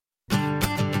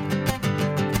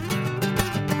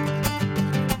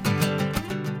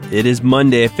It is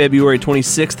Monday, February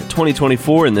 26th,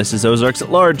 2024, and this is Ozarks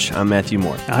at Large. I'm Matthew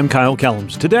Moore. I'm Kyle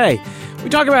Kellums. Today, we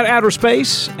talk about outer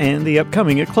space and the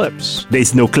upcoming eclipse.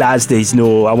 There's no class,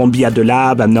 I won't be at the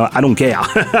lab, I don't care.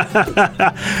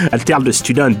 I'll tell the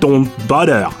student, don't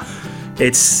bother.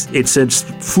 It's a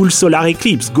full solar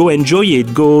eclipse. Go enjoy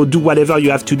it. Go do whatever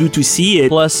you have to do to see it.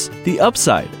 Plus, the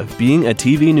upside of being a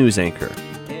TV news anchor.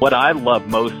 What I love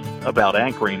most about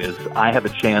anchoring is I have a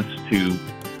chance to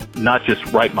not just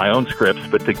write my own scripts,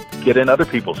 but to get in other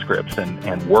people's scripts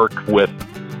and work with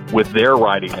their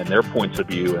writing and their points of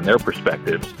view and their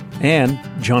perspectives. And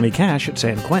Johnny Cash at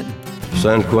San Quentin.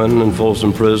 San Quentin and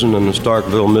Folsom Prison and the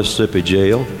Starkville, Mississippi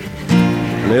jail.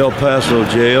 And the El Paso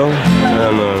jail.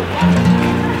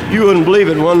 And you wouldn't believe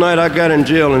it, one night I got in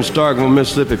jail in Starkville,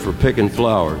 Mississippi for picking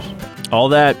flowers. All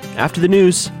that after the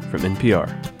news from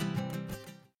NPR.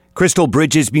 Crystal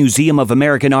Bridges Museum of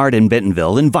American Art in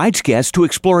Bentonville invites guests to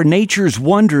explore nature's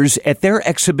wonders at their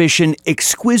exhibition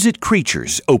Exquisite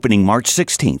Creatures, opening March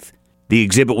 16th. The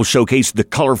exhibit will showcase the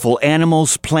colorful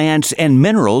animals, plants, and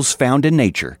minerals found in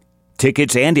nature.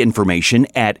 Tickets and information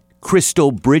at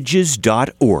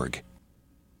crystalbridges.org.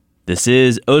 This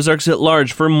is Ozarks at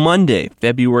Large for Monday,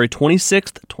 February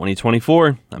 26th,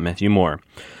 2024. I'm Matthew Moore.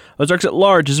 Ozarks at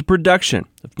Large is a production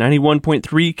of 91.3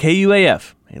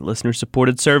 KUAF, a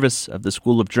listener-supported service of the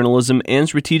School of Journalism and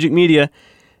Strategic Media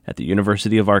at the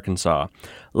University of Arkansas.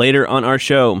 Later on our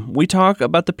show, we talk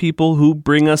about the people who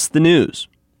bring us the news.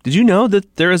 Did you know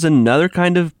that there is another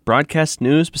kind of broadcast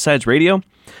news besides radio?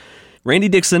 Randy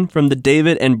Dixon from the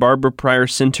David and Barbara Pryor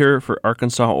Center for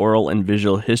Arkansas Oral and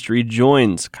Visual History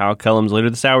joins Kyle Kellums later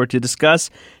this hour to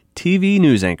discuss TV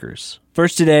news anchors.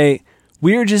 First today,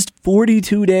 we are just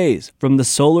 42 days from the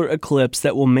solar eclipse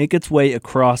that will make its way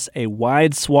across a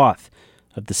wide swath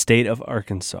of the state of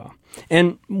Arkansas.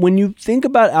 And when you think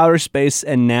about outer space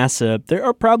and NASA, there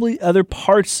are probably other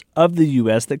parts of the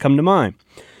U.S. that come to mind.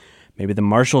 Maybe the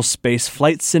Marshall Space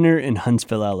Flight Center in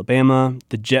Huntsville, Alabama,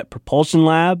 the Jet Propulsion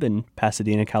Lab in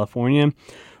Pasadena, California,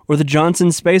 or the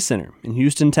Johnson Space Center in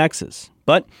Houston, Texas.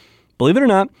 But believe it or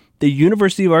not, the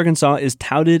University of Arkansas is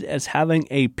touted as having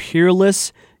a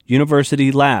peerless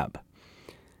university lab.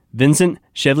 Vincent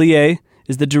Chevalier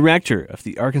is the director of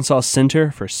the Arkansas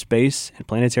Center for Space and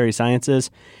Planetary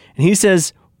Sciences, and he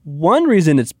says one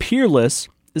reason it's peerless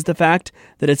is the fact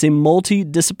that it's a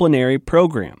multidisciplinary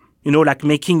program. You know, like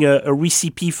making a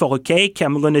recipe for a cake.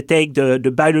 I'm going to take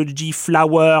the biology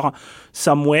flour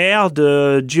somewhere,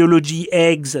 the geology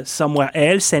eggs somewhere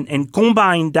else, and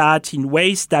combine that in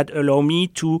ways that allow me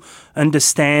to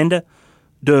understand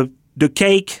the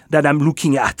cake that I'm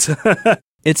looking at.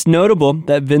 It's notable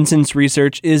that Vincent's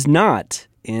research is not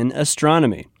in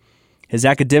astronomy. His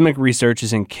academic research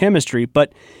is in chemistry,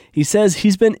 but he says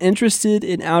he's been interested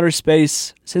in outer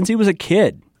space since he was a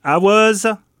kid. I was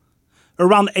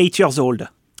around 8 years old.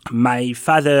 My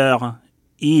father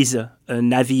is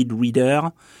an avid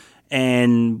reader,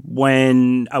 and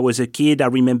when I was a kid, I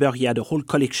remember he had a whole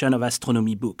collection of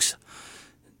astronomy books.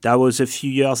 That was a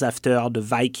few years after the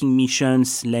Viking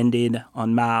missions landed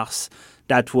on Mars.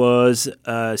 That was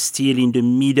still in the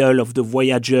middle of the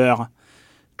Voyager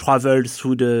traveled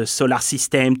through the solar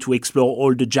system to explore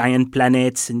all the giant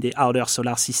planets in the outer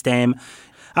solar system.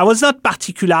 I was not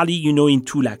particularly,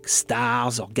 into like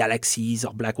stars or galaxies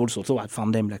or black holes. Although I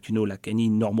found them like any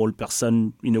normal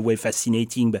person in a way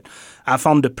fascinating. But I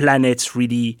found the planets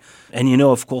really, and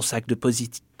of course, like the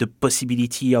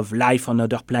possibility of life on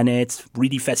other planets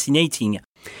really fascinating.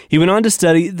 He went on to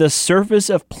study the surface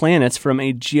of planets from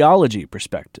a geology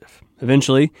perspective.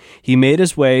 Eventually, he made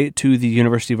his way to the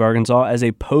University of Arkansas as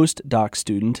a postdoc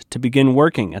student to begin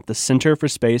working at the Center for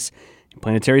Space and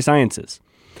Planetary Sciences.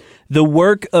 The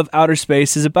work of outer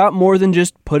space is about more than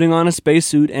just putting on a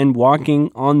spacesuit and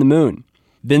walking on the moon.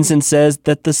 Vincent says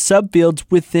that the subfields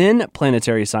within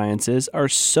planetary sciences are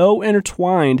so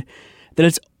intertwined that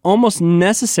it's almost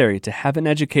necessary to have an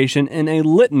education in a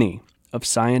litany of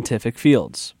scientific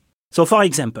fields. So, for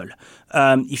example,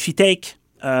 if you take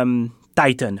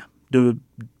Titan, the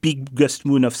biggest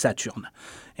moon of Saturn,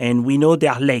 and we know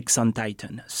there are lakes on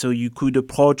Titan, so you could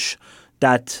approach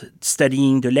that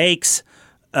studying the lakes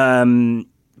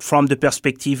from the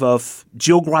perspective of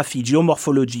geography,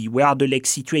 geomorphology. Where are the lakes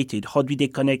situated? How do they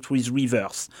connect with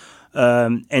rivers?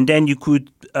 And then you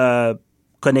could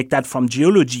connect that from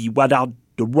geology. What are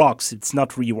the rocks? It's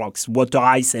not really rocks, water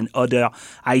ice and other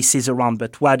ices around,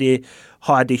 but how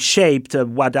are they shaped?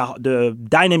 What are the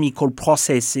dynamical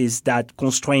processes that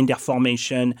constrain their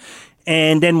formation?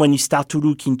 And then when you start to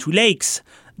look into lakes,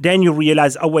 then you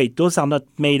realize, oh wait, those are not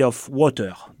made of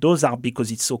water. Those are,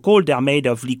 because it's so cold, they're made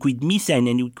of liquid methane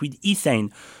and liquid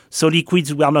ethane. So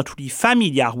liquids we are not really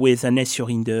familiar with unless you're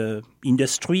in the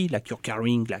industry, like you're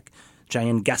carrying like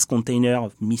giant gas container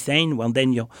of methane. Well,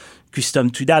 then you're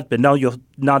accustomed to that. But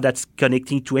now that's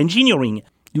connecting to engineering.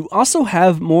 You also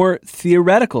have more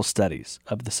theoretical studies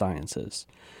of the sciences.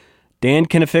 Dan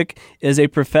Kinnefick is a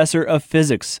professor of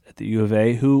physics at the U of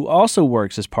A who also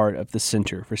works as part of the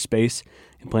Center for Space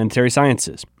and Planetary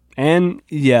Sciences. And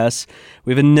yes,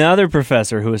 we have another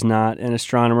professor who is not an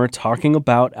astronomer talking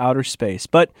about outer space,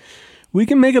 but we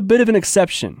can make a bit of an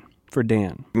exception for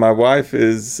Dan. My wife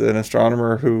is an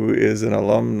astronomer who is an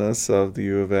alumnus of the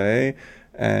U of A,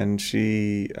 and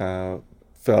she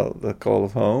felt the call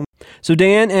of home. So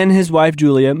Dan and his wife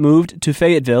Julia moved to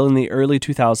Fayetteville in the early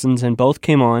 2000s and both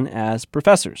came on as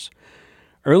professors.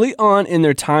 Early on in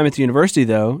their time at the university,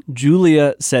 though,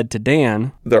 Julia said to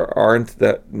Dan, "There aren't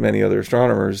that many other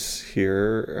astronomers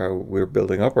here. We're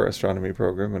building up our astronomy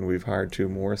program, and we've hired 2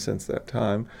 more since that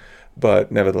time.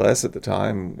 But nevertheless, at the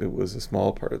time, it was a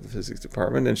small part of the physics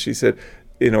department." And she said,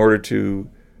 in order to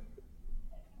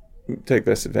take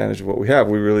best advantage of what we have,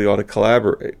 we really ought to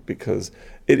collaborate, because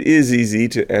it is easy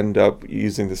to end up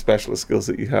using the specialist skills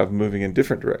that you have moving in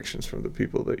different directions from the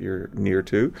people that you're near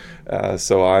to.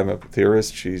 So I'm a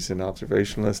theorist, she's an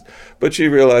observationalist, but she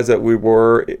realized that we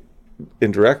were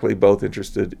indirectly both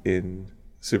interested in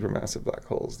supermassive black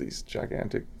holes, these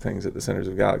gigantic things at the centers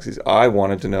of galaxies. I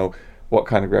wanted to know what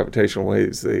kind of gravitational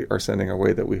waves they are sending our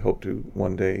way that we hope to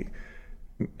one day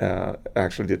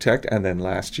actually detect. And then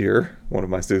last year, one of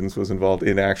my students was involved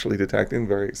in actually detecting.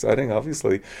 Very exciting,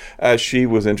 obviously. She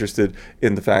was interested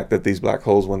in the fact that these black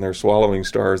holes, when they're swallowing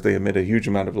stars, they emit a huge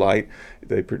amount of light.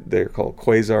 They're called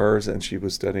quasars, and she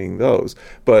was studying those.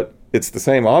 But it's the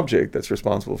same object that's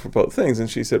responsible for both things. And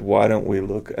she said, why don't we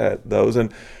look at those?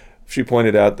 And she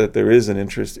pointed out that there is an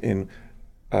interest in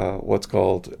what's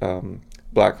called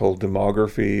black hole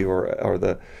demography, or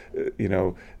the,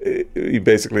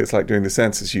 basically it's like doing the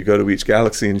census. You go to each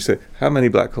galaxy and you say, how many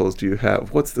black holes do you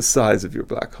have? What's the size of your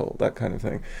black hole? That kind of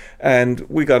thing. And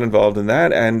we got involved in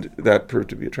that, and that proved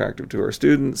to be attractive to our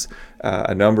students.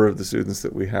 A number of the students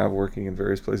that we have working in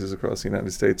various places across the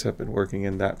United States have been working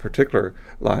in that particular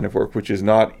line of work, which is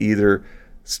not either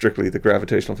strictly the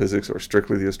gravitational physics or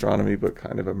strictly the astronomy, but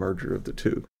kind of a merger of the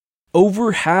two.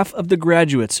 Over half of the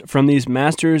graduates from these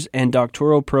master's and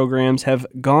doctoral programs have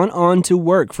gone on to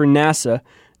work for NASA,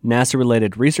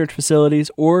 NASA-related research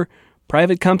facilities, or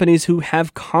private companies who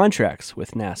have contracts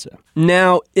with NASA.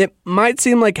 Now, it might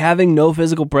seem like having no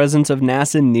physical presence of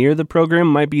NASA near the program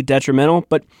might be detrimental,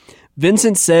 but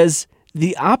Vincent says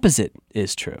the opposite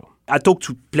is true. I talked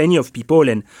to plenty of people,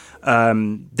 and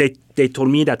they told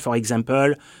me that, for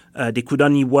example, they could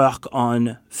only work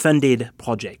on funded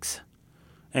projects.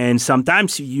 And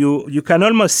sometimes you can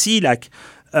almost see like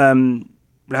on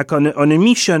a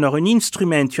mission or an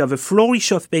instrument, you have a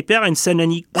flourish of paper and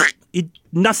suddenly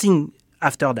nothing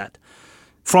after that.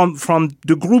 From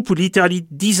the group who literally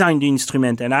designed the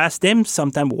instrument. And I asked them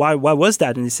sometimes, why was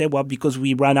that? And they said, well, because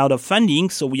we ran out of funding,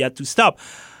 so we had to stop.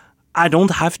 I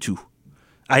don't have to.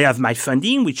 I have my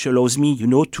funding, which allows me,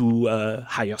 to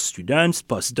hire students,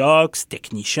 postdocs,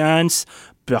 technicians,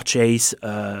 purchase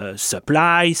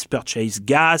supplies, purchase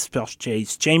gas,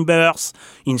 purchase chambers,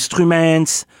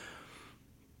 instruments.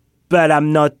 But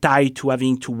I'm not tied to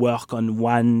having to work on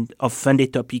one of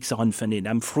funded topics or unfunded.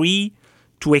 I'm free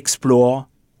to explore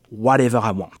whatever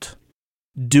I want.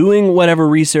 Doing whatever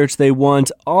research they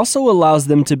want also allows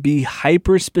them to be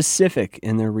hyper-specific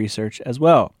in their research as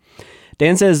well.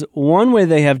 Dan says one way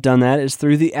they have done that is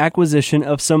through the acquisition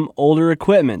of some older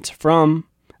equipment from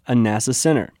a NASA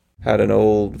center. Had an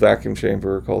old vacuum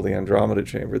chamber called the Andromeda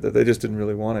chamber that they just didn't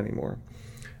really want anymore.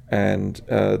 And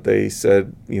they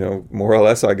said, more or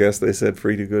less, I guess, they said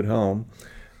free to good home.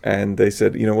 And they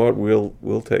said, you know what,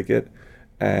 we'll take it.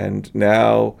 And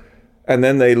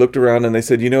then they looked around and they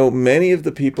said, many of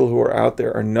the people who are out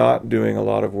there are not doing a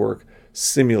lot of work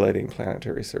simulating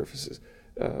planetary surfaces.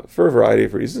 For a variety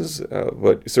of reasons,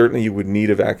 but certainly you would need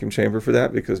a vacuum chamber for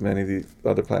that, because many of the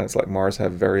other planets like Mars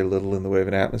have very little in the way of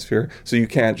an atmosphere. So you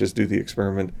can't just do the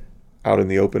experiment out in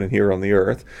the open and here on the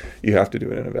Earth. You have to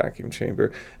do it in a vacuum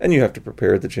chamber, and you have to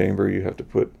prepare the chamber. You have to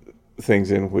put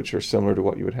things in which are similar to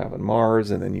what you would have on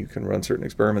Mars, and then you can run certain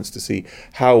experiments to see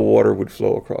how water would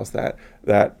flow across that.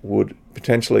 That would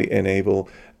potentially enable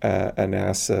a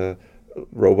NASA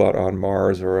robot on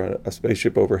Mars or a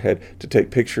spaceship overhead to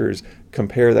take pictures,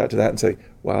 compare that to that, and say,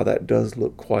 wow, that does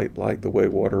look quite like the way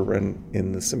water ran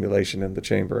in the simulation in the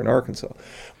chamber in Arkansas.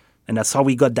 And that's how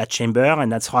we got that chamber, and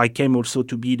that's how I came also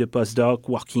to be the postdoc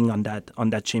working on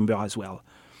that chamber as well.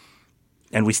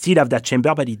 And we still have that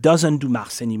chamber, but it doesn't do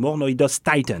Mars anymore. No, it does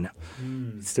Titan.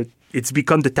 It's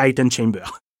become the Titan chamber.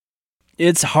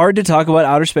 It's hard to talk about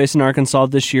outer space in Arkansas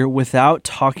this year without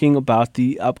talking about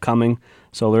the upcoming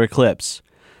solar eclipse.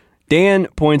 Dan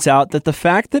points out that the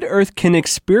fact that Earth can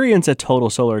experience a total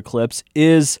solar eclipse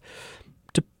is,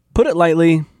 to put it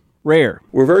lightly, rare.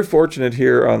 We're very fortunate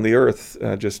here on the Earth,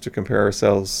 just to compare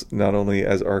ourselves not only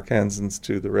as Arkansans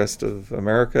to the rest of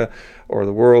America or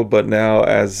the world, but now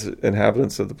as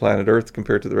inhabitants of the planet Earth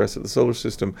compared to the rest of the solar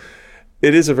system.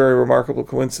 It is a very remarkable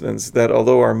coincidence that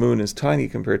although our moon is tiny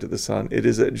compared to the sun, it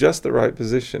is at just the right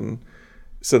position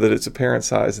so that its apparent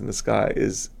size in the sky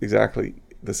is exactly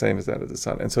the same as that of the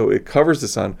sun. And so it covers the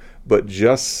sun, but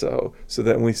just so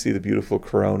that when we see the beautiful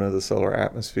corona, the solar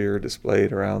atmosphere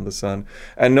displayed around the sun.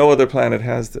 And no other planet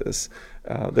has this.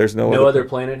 There's no other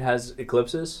planet has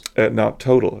eclipses? Not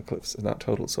total eclipses, not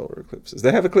total solar eclipses.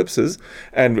 They have eclipses,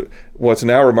 and what's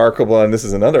now remarkable, and this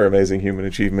is another amazing human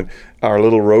achievement, our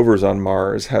little rovers on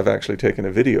Mars have actually taken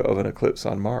a video of an eclipse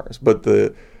on Mars, but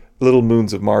the little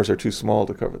moons of Mars are too small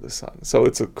to cover the sun. So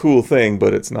it's a cool thing,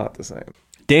 but it's not the same.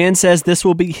 Dan says this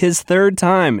will be his third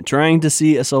time trying to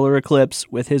see a solar eclipse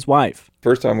with his wife.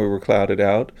 First time we were clouded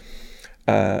out.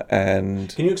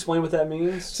 And can you explain what that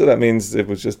means? So that means it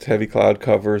was just heavy cloud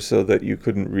cover so that you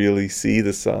couldn't really see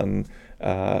the sun.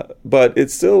 But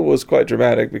it still was quite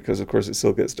dramatic because, of course, it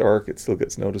still gets dark. It still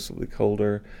gets noticeably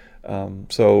colder.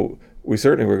 So we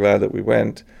certainly were glad that we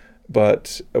went,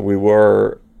 but we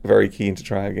were very keen to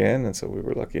try again. And so we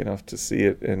were lucky enough to see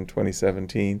it in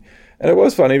 2017. And it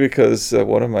was funny because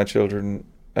one of my children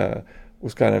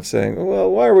was kind of saying,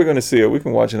 well, why are we going to see it? We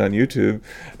can watch it on YouTube.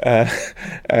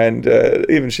 And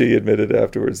even she admitted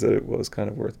afterwards that it was kind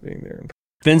of worth being there.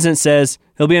 Vincent says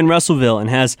he'll be in Russellville and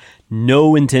has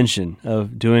no intention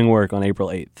of doing work on April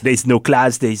 8th. There's no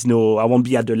class. I won't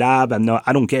be at the lab.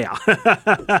 I don't care.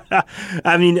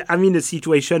 I'm in a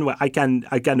situation where I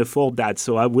can afford that,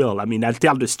 so I will. I'll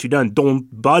tell the student, don't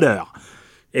bother.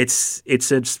 It's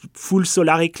a full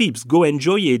solar eclipse. Go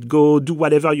enjoy it. Go do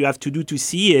whatever you have to do to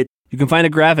see it. You can find a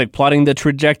graphic plotting the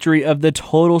trajectory of the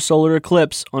total solar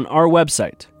eclipse on our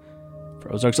website.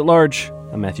 For Ozarks at Large,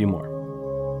 I'm Matthew Moore.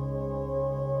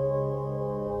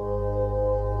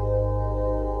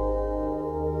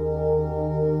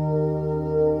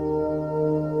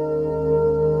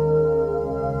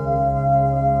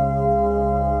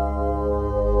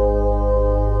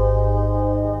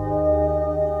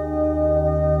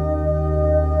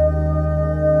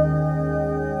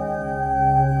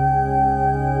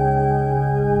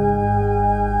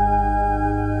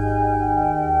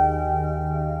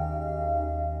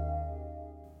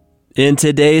 In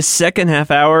today's second half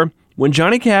hour, when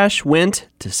Johnny Cash went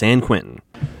to San Quentin.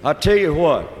 I tell you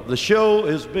what, the show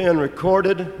is being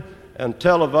recorded and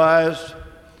televised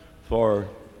for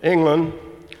England.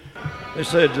 They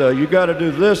said, you got to do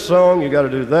this song, you got to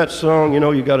do that song,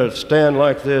 you got to stand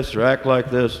like this or act like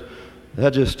this.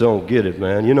 I just don't get it,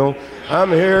 man.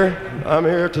 I'm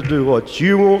here to do what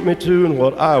you want me to and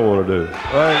what I want to do.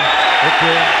 Right?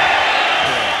 Okay.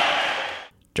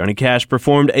 Johnny Cash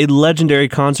performed a legendary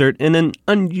concert in an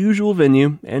unusual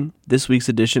venue, and this week's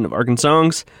edition of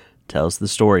Arkansongs tells the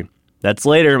story. That's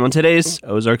later on today's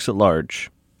Ozarks at Large.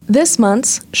 This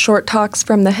month's Short Talks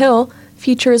from the Hill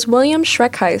features William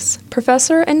Schreckheis,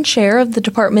 professor and chair of the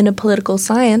Department of Political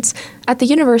Science at the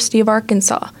University of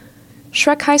Arkansas.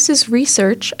 Schreckheis's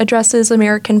research addresses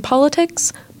American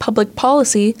politics, public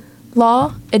policy,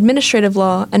 law, administrative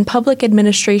law, and public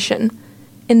administration.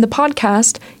 In the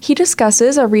podcast, he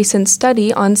discusses a recent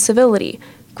study on civility,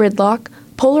 gridlock,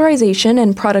 polarization,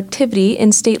 and productivity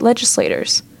in state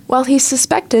legislators. While he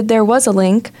suspected there was a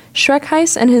link,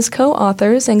 Schreckheis and his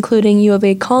co-authors, including U of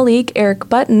A colleague Eric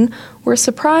Button, were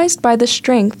surprised by the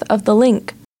strength of the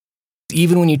link.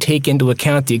 Even when you take into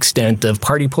account the extent of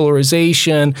party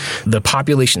polarization, the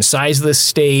population size of the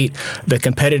state, the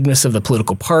competitiveness of the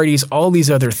political parties, all these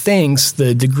other things,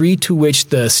 the degree to which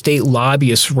the state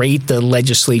lobbyists rate the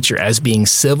legislature as being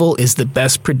civil is the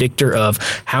best predictor of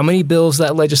how many bills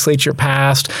that legislature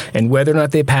passed and whether or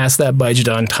not they passed that budget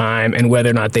on time and whether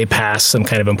or not they passed some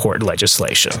kind of important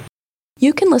legislation.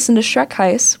 You can listen to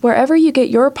Schreckheis wherever you get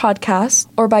your podcasts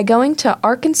or by going to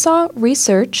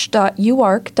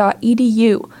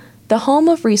arkansasresearch.uark.edu, the home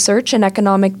of research and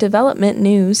economic development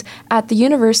news at the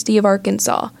University of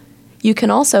Arkansas. You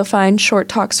can also find Short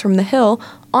Talks from the Hill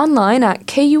online at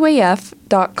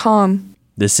kuaf.com.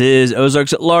 This is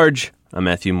Ozarks at Large. I'm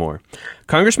Matthew Moore.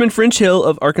 Congressman French Hill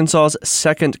of Arkansas's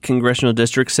 2nd Congressional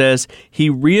District says he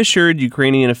reassured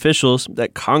Ukrainian officials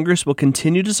that Congress will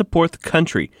continue to support the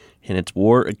country in its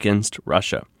war against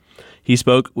Russia. He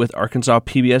spoke with Arkansas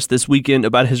PBS this weekend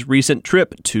about his recent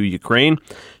trip to Ukraine.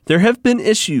 There have been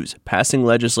issues passing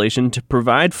legislation to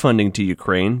provide funding to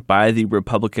Ukraine by the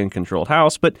Republican-controlled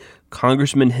House, but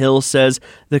Congressman Hill says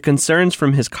the concerns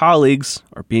from his colleagues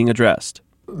are being addressed.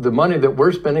 The money that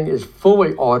we're spending is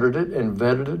fully audited and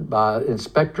vetted by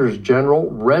inspectors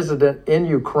general resident in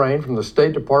Ukraine from the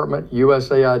State Department,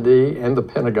 USAID, and the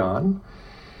Pentagon.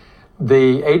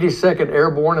 The 82nd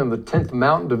Airborne and the 10th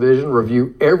Mountain Division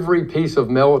review every piece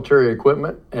of military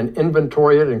equipment and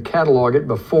inventory it and catalog it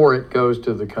before it goes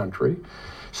to the country.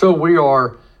 So we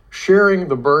are sharing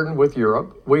the burden with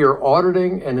Europe. We are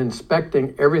auditing and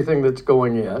inspecting everything that's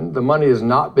going in. The money is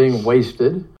not being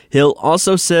wasted. Hill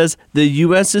also says the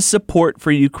U.S.'s support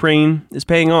for Ukraine is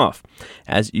paying off,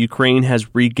 as Ukraine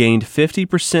has regained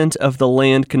 50% of the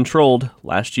land controlled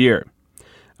last year.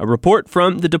 A report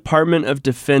from the Department of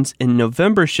Defense in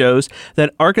November shows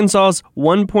that Arkansas's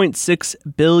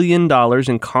 $1.6 billion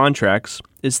in contracts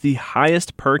is the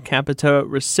highest per capita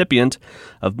recipient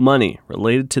of money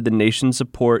related to the nation's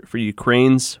support for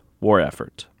Ukraine's war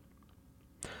effort.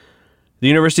 The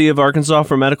University of Arkansas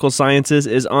for Medical Sciences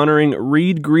is honoring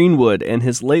Reed Greenwood and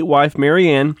his late wife, Mary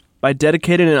Ann, by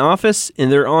dedicating an office in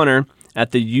their honor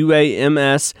at the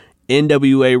UAMS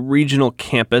NWA Regional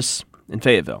Campus in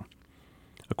Fayetteville.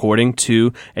 According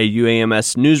to a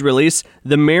UAMS news release,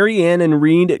 the Mary Ann and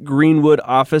Reed Greenwood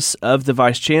Office of the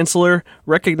Vice Chancellor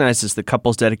recognizes the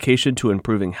couple's dedication to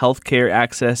improving health care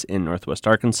access in Northwest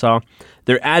Arkansas,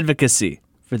 their advocacy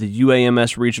for the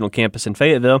UAMS Regional Campus in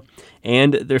Fayetteville,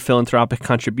 and their philanthropic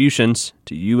contributions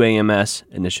to UAMS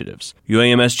initiatives.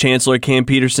 UAMS Chancellor Cam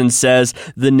Peterson says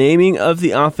the naming of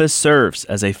the office serves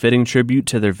as a fitting tribute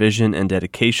to their vision and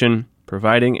dedication,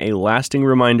 providing a lasting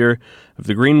reminder of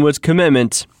the Greenwoods'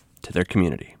 commitment to their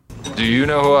community. Do you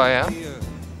know who I am?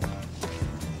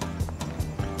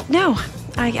 No,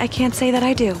 I can't say that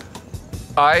I do.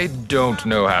 I don't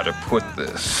know how to put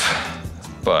this,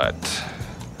 but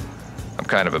I'm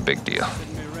kind of a big deal.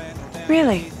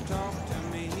 Really?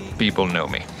 People know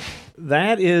me.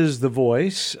 That is the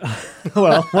voice,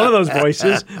 well, one of those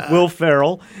voices, Will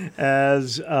Ferrell,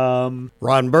 as Ron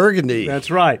Burgundy. That's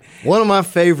right. One of my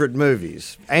favorite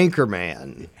movies,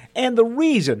 Anchorman. And the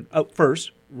reason,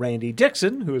 first, Randy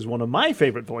Dixon, who is one of my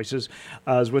favorite voices,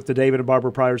 is with the David and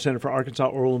Barbara Pryor Center for Arkansas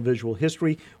Oral and Visual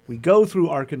History. We go through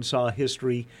Arkansas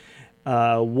history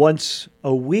once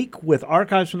a week with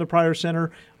archives from the Pryor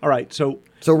Center. All right, so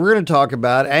we're going to talk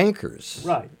about anchors.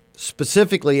 Right.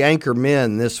 Specifically anchor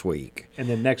men this week. And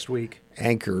then next week,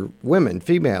 anchor women,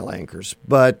 female anchors.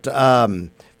 But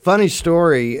funny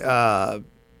story,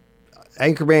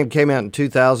 Anchorman came out in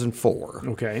 2004.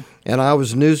 Okay. And I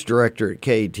was news director at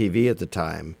KTV at the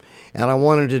time. And I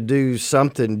wanted to do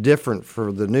something different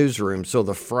for the newsroom. So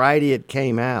the Friday it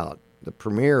came out, the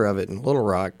premiere of it in Little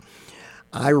Rock,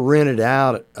 I rented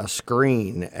out a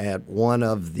screen at one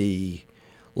of the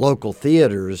local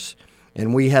theaters,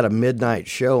 and we had a midnight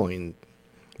showing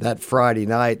that Friday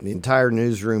night, and the entire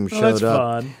newsroom showed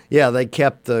up. Fun. Yeah, they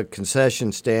kept the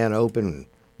concession stand open.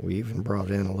 We even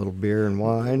brought in a little beer and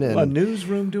wine. And a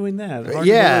newsroom doing that?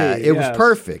 Yeah, it was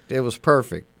perfect. It was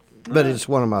perfect. But it's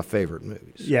one of my favorite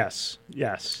movies. Yes,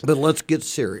 yes. But let's get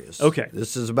serious. Okay.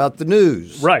 This is about the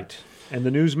news. Right, and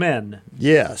the newsmen.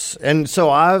 Yes, and so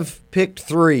I've picked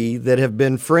 3 that have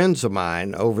been friends of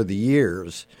mine over the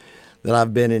years that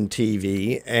I've been in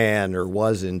TV or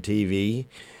was in TV.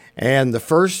 And the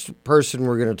first person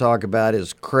we're going to talk about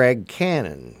is Craig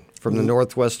Cannon from the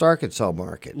Northwest Arkansas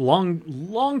market.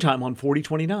 Long time on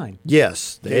 4029.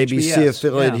 Yes, the ABC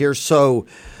affiliate here. So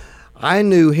I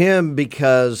knew him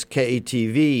because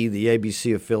KATV, the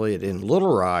ABC affiliate in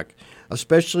Little Rock,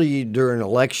 especially during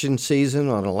election season,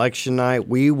 on election night,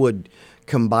 we would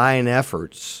combine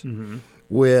efforts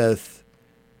with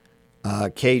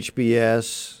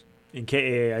KHBS, in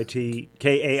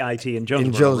KAIT in Jonesboro,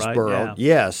 in Jonesboro, right?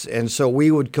 Yeah. Yes. And so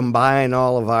we would combine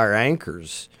all of our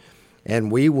anchors, and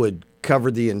we would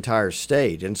cover the entire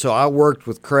state. And so I worked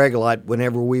with Craig a lot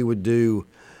whenever we would do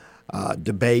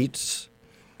debates.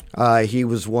 He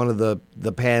was one of the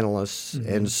panelists,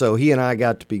 and so he and I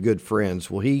got to be good friends.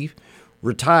 Well, he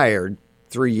retired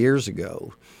 3 years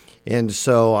ago, and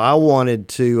so I wanted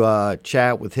to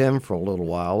chat with him for a little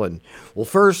while. And well,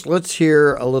 first, let's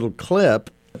hear a little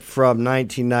clip from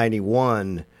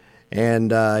 1991,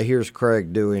 and here's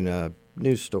Craig doing a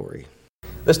news story.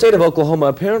 The state of Oklahoma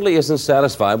apparently isn't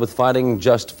satisfied with fighting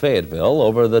just Fayetteville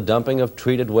over the dumping of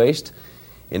treated waste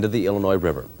into the Illinois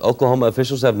River. Oklahoma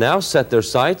officials have now set their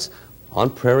sights on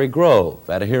Prairie Grove.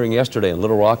 At a hearing yesterday in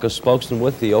Little Rock, a spokesman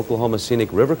with the Oklahoma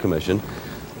Scenic River Commission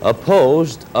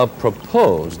opposed a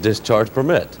proposed discharge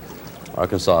permit.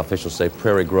 Arkansas officials say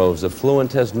Prairie Grove's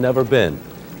effluent has never been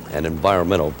an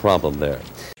environmental problem there.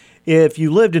 If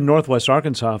you lived in northwest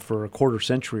Arkansas for a quarter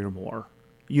century or more,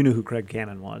 you knew who Craig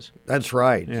Cannon was. That's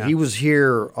right. Yeah. He was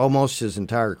here almost his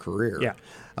entire career.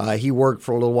 Yeah. He worked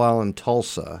for a little while in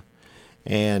Tulsa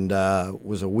and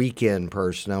was a weekend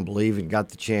person, I believe, and got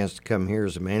the chance to come here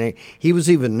as a man. He was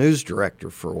even news director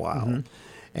for a while. Mm-hmm.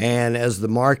 And as the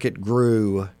market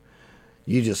grew,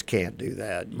 you just can't do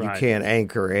that. Right. You can't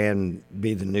anchor and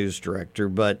be the news director.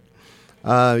 But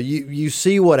you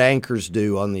see what anchors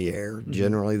do on the air. Mm-hmm.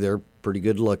 Generally, they're pretty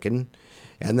good looking,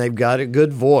 and they've got a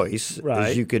good voice,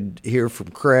 as you could hear from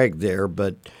Craig there.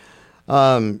 But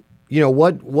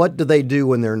what do they do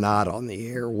when they're not on the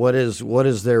air? What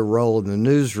is their role in the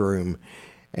newsroom?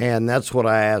 And that's what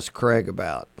I asked Craig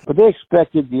about. But they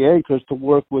expected the anchors to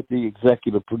work with the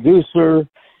executive producer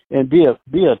and be a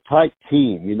tight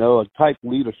team, a tight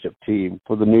leadership team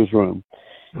for the newsroom,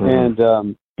 and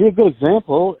be a good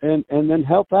example, and then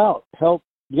help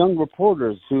young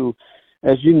reporters who,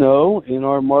 as you know, in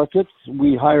our markets,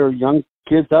 we hire young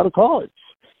kids out of college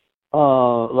a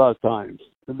lot of times.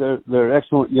 They're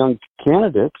excellent young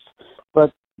candidates,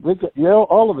 but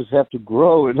all of us have to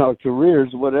grow in our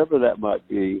careers, whatever that might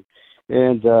be,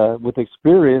 and with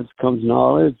experience comes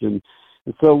knowledge, and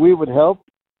so we would help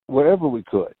wherever we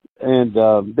could, and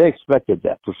they expected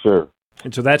that for sure.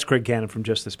 And so that's Craig Cannon from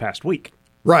just this past week.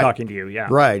 Right. Talking to you, yeah.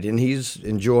 Right, and he's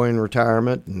enjoying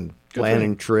retirement and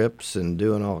planning trips and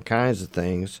doing all kinds of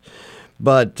things.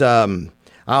 But I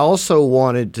also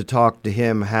wanted to talk to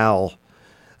him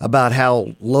about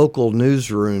how local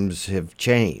newsrooms have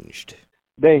changed.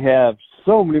 They have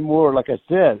so many more, like I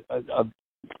said,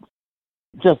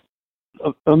 just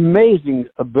amazing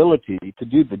ability to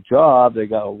do the job. They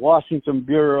got a Washington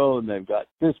bureau, and they've got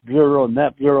this bureau and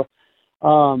that bureau.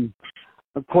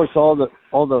 Of course, all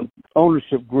the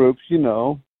ownership groups,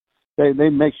 they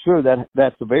make sure that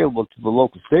that's available to the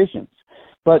local stations.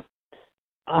 But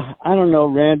I don't know,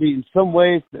 Randy. In some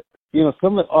ways,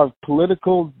 some of our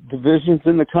political divisions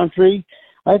in the country,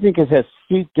 I think it has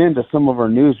seeped into some of our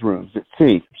newsrooms. It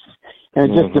seems,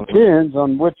 and it just depends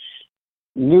on which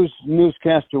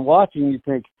newscaster watching. You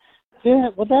think,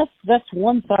 yeah, well, that's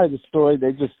one side of the story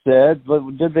they just said,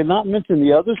 but did they not mention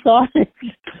the other side?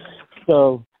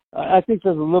 So I think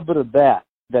there's a little bit of that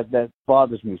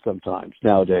bothers me sometimes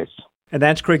nowadays. And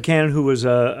that's Craig Cannon, who was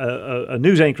a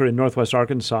news anchor in northwest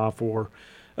Arkansas for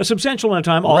a substantial amount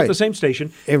of time, all at the same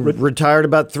station. And retired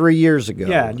about 3 years ago.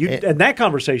 Yeah, and that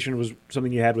conversation was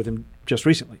something you had with him just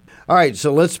recently. All right,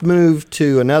 so let's move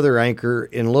to another anchor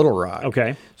in Little Rock.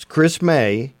 Okay. It's Chris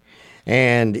May,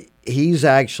 and he's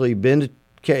actually been to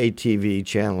KTV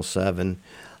Channel 7,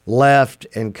 left,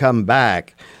 and come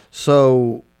back.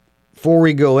 So before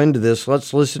we go into this,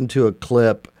 let's listen to a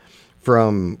clip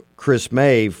from Chris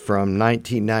May from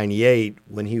 1998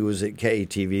 when he was at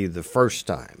KTV the first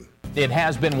time. It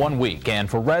has been 1 week, and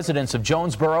for residents of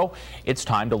Jonesboro, it's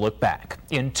time to look back.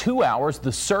 In 2 hours,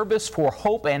 the Service for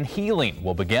Hope and Healing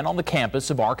will begin on the campus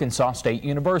of Arkansas State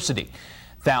University.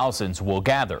 Thousands will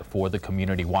gather for the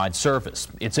community-wide service.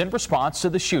 It's in response to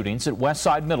the shootings at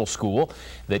Westside Middle School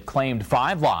that claimed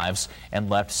 5 lives and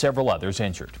left several others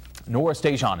injured. Norris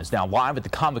Dejan is now live at the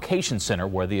Convocation Center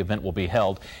where the event will be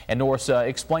held. And Norris,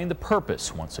 explain the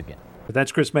purpose once again.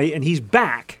 That's Chris May, and he's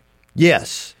back.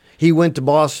 Yes. He went to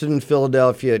Boston and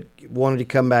Philadelphia, wanted to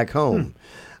come back home.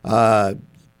 Wanted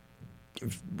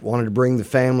to bring the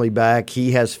family back.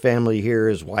 He has family here.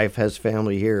 His wife has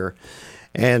family here.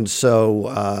 And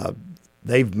so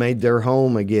they've made their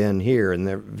home again here, and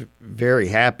they're very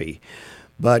happy.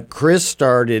 But Chris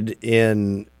started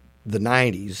in the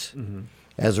 90s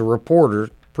as a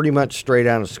reporter, pretty much straight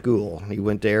out of school. He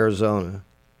went to Arizona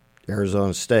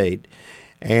State,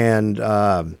 and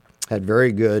had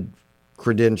very good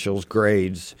credentials,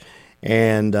 grades,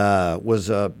 and was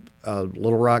a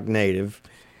Little Rock native.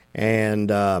 And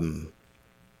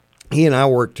he and I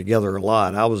worked together a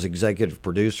lot. I was executive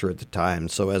producer at the time,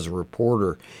 so as a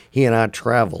reporter, he and I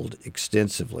traveled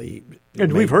extensively.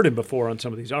 And we've heard him before on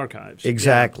some of these archives.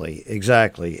 Exactly.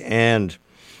 And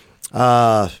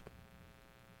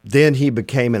then he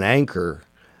became an anchor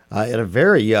at a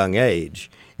very young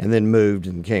age, and then moved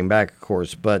and came back, of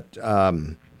course. But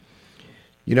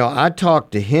I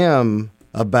talked to him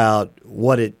about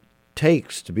what it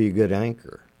takes to be a good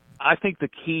anchor. I think the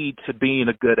key to being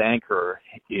a good anchor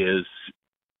is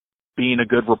being a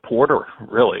good reporter,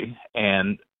 really,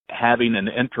 and having an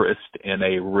interest in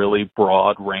a really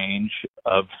broad range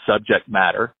of subject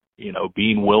matter,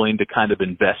 being willing to kind of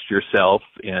invest yourself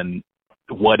in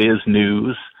what is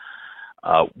news.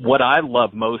 What I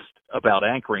love most about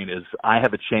anchoring is I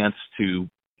have a chance to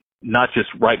not just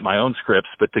write my own scripts,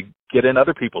 but to get in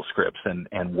other people's scripts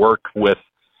and work with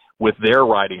their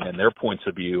writing and their points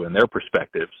of view and their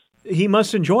perspectives. He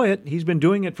must enjoy it. He's been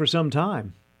doing it for some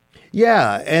time.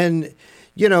 Yeah, and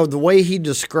the way he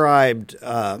described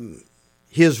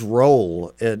his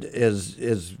role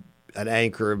as an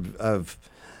anchor of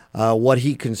what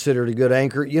he considered a good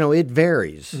anchor, it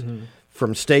varies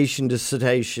from station to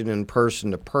station and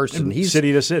person to person. And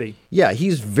city to city. Yeah,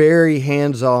 he's very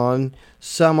hands-on.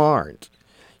 Some aren't.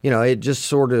 It just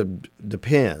sort of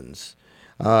depends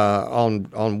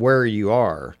on where you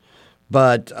are.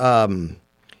 But I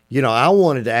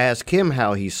wanted to ask him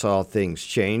how he saw things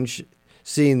change,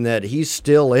 seeing that he's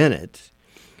still in it,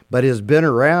 but has been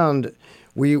around.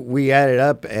 We added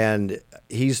up, and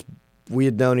we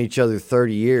had known each other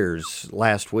 30 years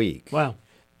last week. Wow.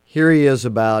 Here he is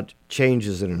about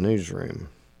changes in a newsroom.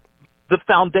 The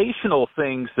foundational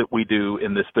things that we do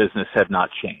in this business have not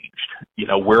changed.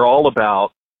 We're all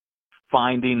about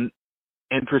finding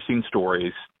interesting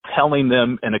stories, telling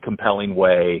them in a compelling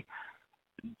way,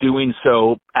 doing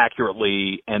so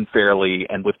accurately and fairly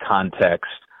and with context.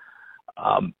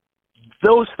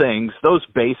 Those things, those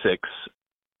basics,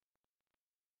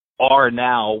 are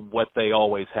now what they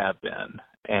always have been.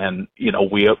 And,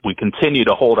 we continue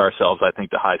to hold ourselves, I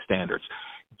think, to high standards.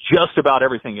 Just about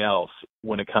everything else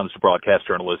when it comes to broadcast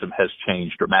journalism has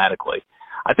changed dramatically.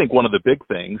 I think one of the big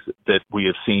things that we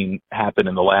have seen happen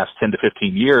in the last 10 to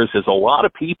 15 years is a lot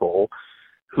of people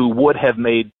who would have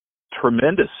made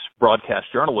tremendous broadcast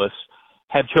journalists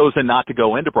have chosen not to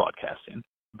go into broadcasting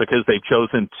because they've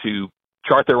chosen to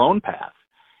chart their own path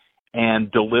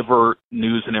and deliver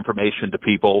news and information to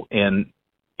people in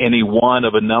any one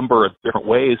of a number of different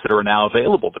ways that are now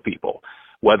available to people,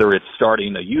 whether it's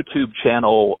starting a YouTube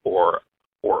channel or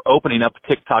opening up a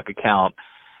TikTok account.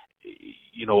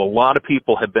 A lot of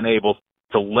people have been able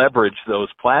to leverage those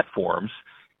platforms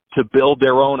to build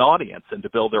their own audience and to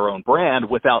build their own brand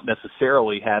without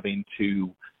necessarily having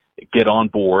to get on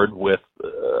board with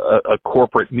a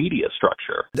corporate media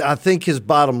structure. I think his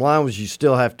bottom line was you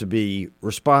still have to be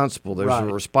responsible. There's a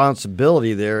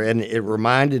responsibility there, and it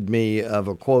reminded me of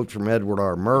a quote from Edward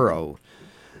R. Murrow,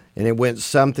 and it went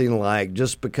something like,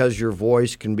 just because your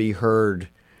voice can be heard,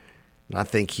 I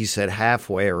think he said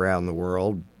halfway around the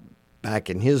world back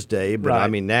in his day, but I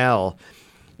mean now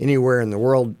anywhere in the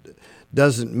world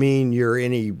doesn't mean you're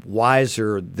any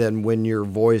wiser than when your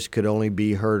voice could only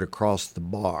be heard across the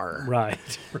bar. Right.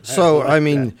 So, I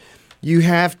mean, you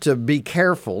have to be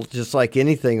careful, just like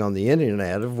anything on the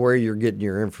internet, of where you're getting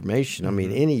your information. I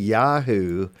mean, any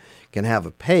Yahoo can have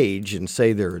a page and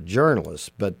say they're a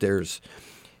journalist, but there's,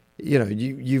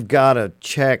 you've got to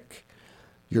check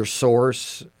your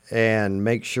source and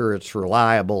make sure it's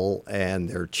reliable, and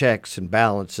there are checks and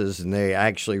balances, and they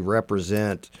actually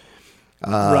represent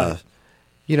a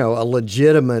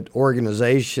legitimate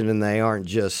organization, and they aren't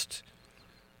just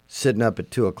sitting up at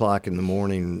 2:00 in the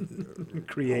morning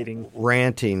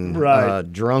ranting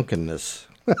drunkenness.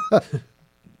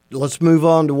 Let's move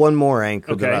on to one more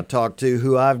anchor that I talked to,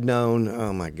 who I've known.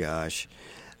 Oh my gosh,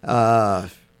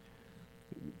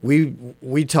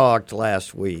 we talked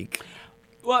last week.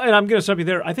 Well, and I'm going to stop you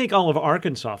there. I think all of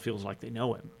Arkansas feels like they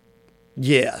know him.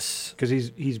 Yes. Because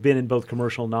he's been in both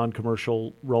commercial and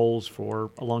non-commercial roles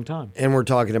for a long time. And we're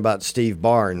talking about Steve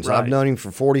Barnes. I've known him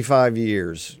for 45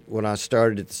 years when I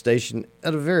started at the station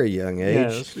at a very young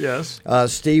age. Yes.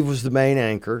 Steve was the main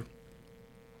anchor.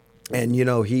 And,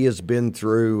 he has been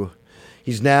through –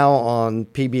 he's now on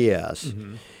PBS.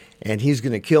 Mm-hmm. And he's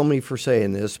going to kill me for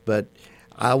saying this, but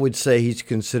I would say he's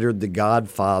considered the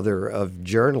godfather of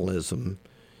journalism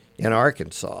in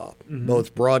Arkansas,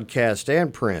 both broadcast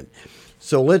and print.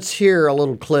 So let's hear a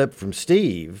little clip from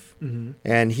Steve,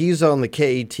 and he's on the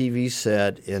KETV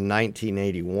set in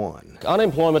 1981.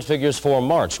 Unemployment figures for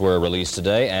March were released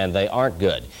today, and they aren't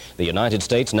good. The United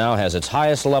States now has its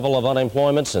highest level of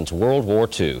unemployment since World War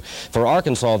II. For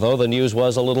Arkansas, though, the news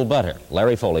was a little better.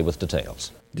 Larry Foley with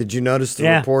details. Did you notice the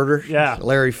reporter? Yeah.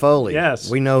 Larry Foley. Yes.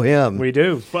 We know him. We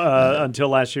do. Until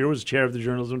last year, was chair of the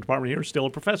journalism department here, still a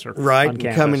professor. Right. On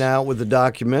campus. Coming out with a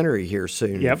documentary here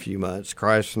soon in a few months,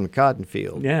 Cries from the Cotton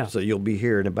Field. Yeah. So you'll be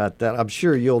hearing about that. I'm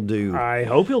sure you'll do I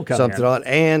hope he'll come something in. on.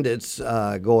 And it's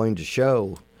going to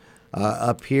show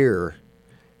up here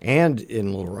and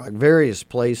in Little Rock, various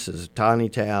places, Tiny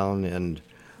Town and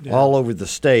all over the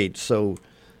state. So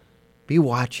be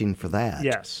watching for that.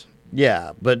 Yes.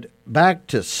 Yeah, but back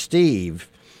to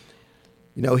Steve.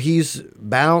 He's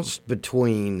bounced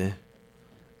between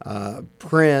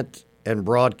print and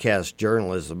broadcast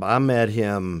journalism. I met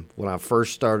him when I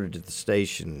first started at the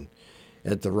station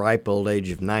at the ripe old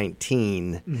age of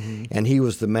 19, and he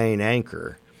was the main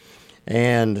anchor.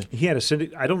 And he had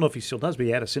I don't know if he still does, but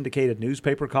he had a syndicated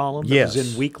newspaper column that yes.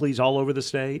 was in weeklies all over the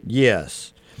state.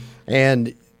 Yes.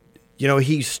 And,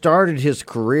 he started his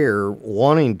career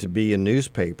wanting to be a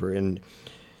newspaper, and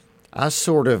I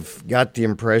sort of got the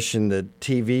impression that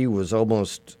TV was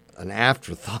almost an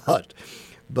afterthought.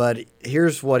 But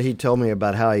here's what he told me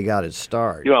about how he got his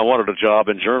start. I wanted a job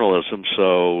in journalism,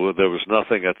 so there was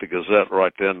nothing at the Gazette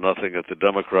right then, nothing at the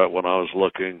Democrat when I was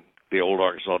looking, the old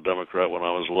Arkansas Democrat when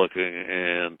I was looking,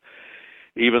 and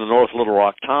even the North Little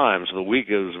Rock Times, it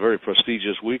was a very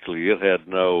prestigious weekly. It had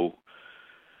no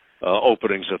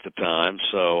openings at the time,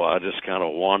 so I just kind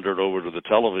of wandered over to the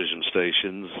television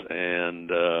stations,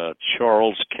 and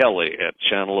Charles Kelly at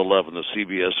Channel 11, the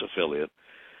CBS affiliate,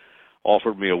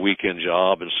 offered me a weekend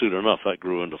job, and soon enough that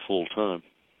grew into full time.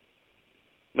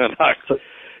 And I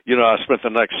spent the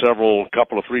next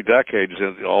couple of 3 decades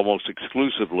almost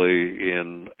exclusively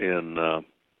in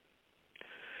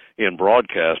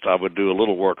broadcast. I would do a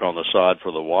little work on the side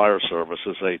for the wire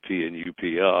services, AT and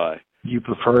UPI. You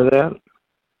prefer that?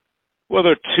 Well,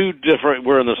 they're two different.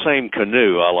 We're in the same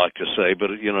canoe, I like to say,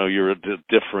 but you're at the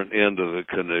different end of the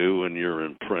canoe, and you're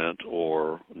in print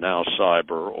or now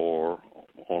cyber or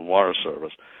on wire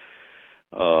service.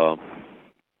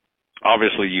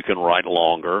 Obviously, you can write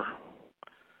longer.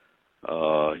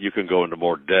 You can go into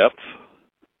more depth,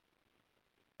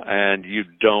 and you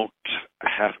don't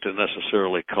have to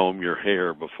necessarily comb your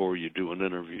hair before you do an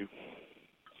interview.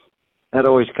 That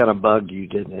always kind of bugged you,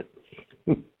 didn't it?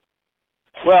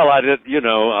 Well, I did.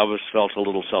 I felt a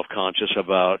little self-conscious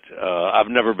about. I've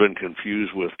never been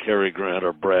confused with Cary Grant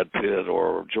or Brad Pitt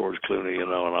or George Clooney,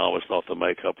 and I always thought the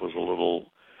makeup was a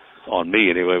little, on me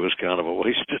anyway, was kind of a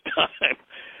waste of time.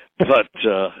 But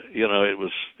it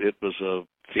was a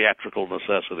theatrical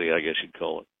necessity, I guess you'd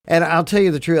call it. And I'll tell you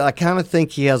the truth, I kind of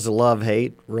think he has a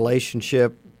love-hate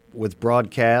relationship with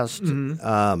broadcast.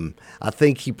 I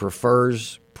think he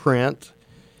prefers print.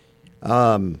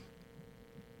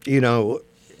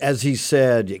 As he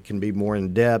said, it can be more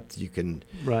in depth. You can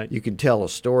tell a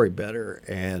story better,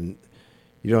 and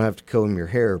you don't have to comb your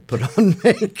hair, put on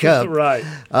makeup, right?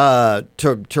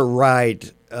 To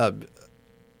write a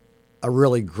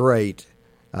really great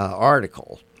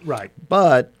article, right?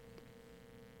 But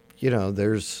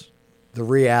there's the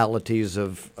realities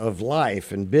of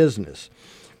life and business.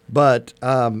 But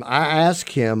I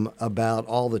asked him about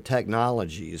all the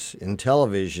technologies in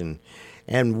television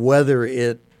and whether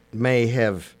it may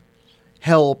have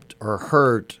helped or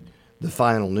hurt the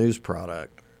final news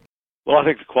product. Well, I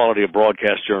think the quality of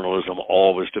broadcast journalism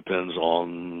always depends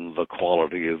on the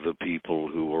quality of the people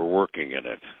who are working in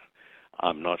it.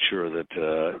 I'm not sure that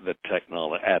the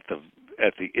technology at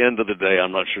the end of the day,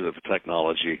 I'm not sure that the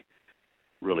technology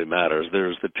really matters.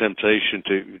 There's the temptation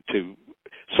to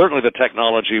certainly the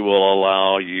technology will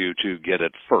allow you to get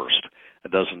it first.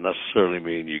 It doesn't necessarily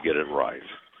mean you get it right.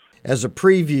 As a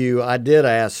preview, I did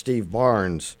ask Steve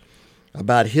Barnes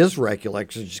about his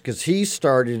recollections because he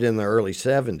started in the early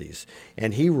 70s,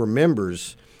 and he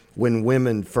remembers when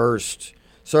women first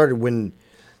started, when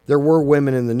there were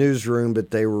women in the newsroom,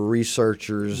 but they were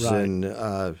researchers and,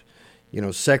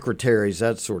 secretaries,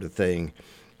 that sort of thing.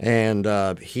 And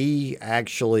he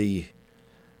actually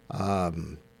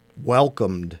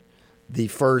welcomed the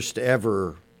first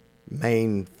ever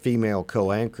main female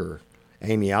co-anchor,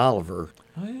 Amy Oliver,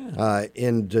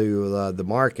 into the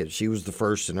market. She was the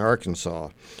first in Arkansas.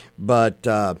 But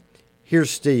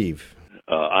here's Steve.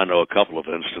 I know a couple of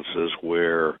instances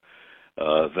where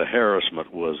the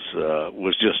harassment was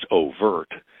just overt,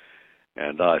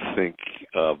 and I think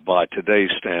by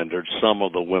today's standards, some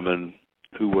of the women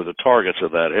who were the targets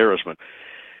of that harassment,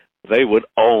 they would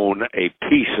own a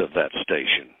piece of that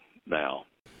station now.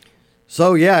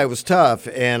 So yeah, it was tough,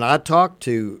 and I talked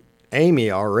to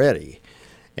Amy already.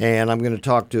 And I'm going to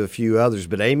talk to a few others,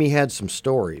 but Amy had some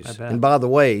stories. And by the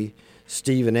way,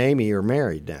 Steve and Amy are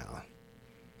married now.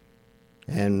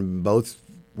 And both,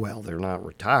 well, they're not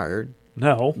retired.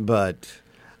 No. But,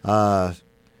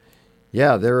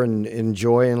 they're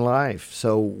enjoying life.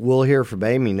 So we'll hear from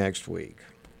Amy next week.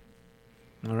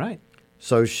 All right.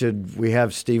 So should we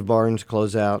have Steve Barnes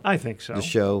close out I think so. The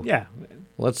show? Yeah.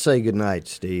 Let's say goodnight,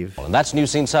 Steve. And that's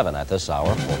News Scene 7 at this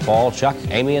hour. For Paul, Chuck,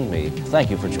 Amy, and me, thank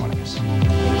you for joining us.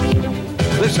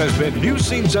 This has been News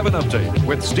Scene 7 Update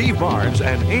with Steve Barnes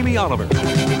and Amy Oliver.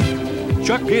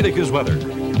 Chuck Gaedica's weather,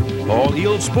 Paul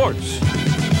Eels sports,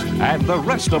 and the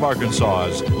rest of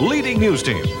Arkansas's leading news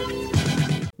team.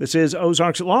 This is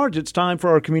Ozarks at Large. It's time for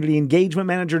our community engagement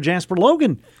manager, Jasper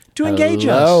Logan, to engage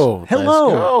Hello. us. Hello.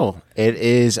 Let's go. It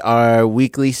is our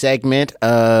weekly segment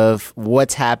of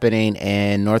what's happening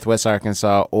in Northwest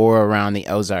Arkansas or around the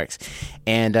Ozarks.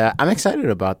 And I'm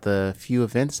excited about the few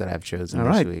events that I've chosen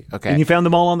this week. Okay. And you found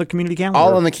them all on the community calendar?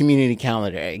 All on the community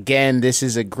calendar. Again, this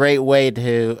is a great way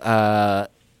to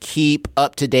keep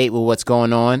up to date with what's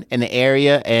going on in the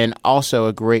area, and also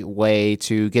a great way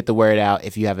to get the word out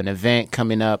if you have an event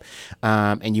coming up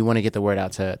and you want to get the word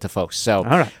out to folks.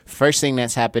 So first thing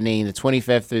that's happening the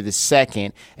 25th through the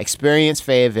 2nd, Experience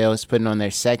Fayetteville is putting on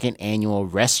their second annual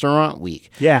restaurant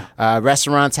week. Yeah.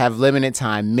 Restaurants have limited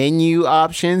time menu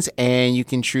options and you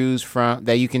can choose from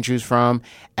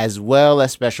as well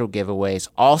as special giveaways.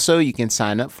 Also, you can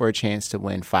sign up for a chance to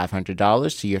win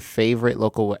 $500 to your favorite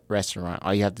local restaurant.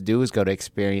 All you have to do is go to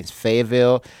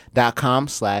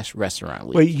experiencefayetteville.com/restaurant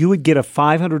week. Wait, you would get a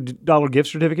 $500 gift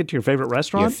certificate to your favorite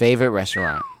restaurant? Your favorite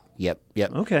restaurant. Yep.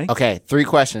 Okay. Okay, 3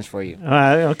 questions for you.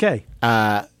 Okay.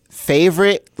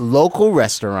 Favorite local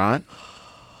restaurant,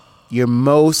 your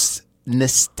most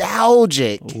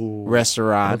nostalgic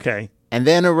restaurant. Okay. And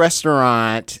then a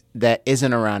restaurant that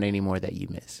isn't around anymore that you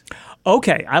miss.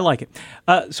 Okay, I like it.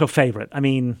 So favorite. I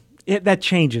mean, that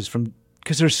changes from,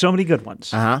 because there's so many good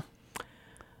ones.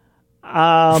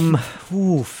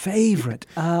 Favorite.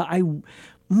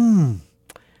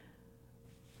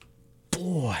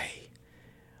 Boy.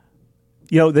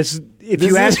 You know, if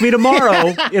you ask me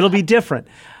tomorrow, it'll be different.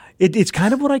 It's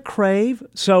kind of what I crave.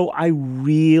 So I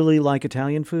really like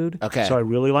Italian food. Okay. So I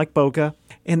really like Boca.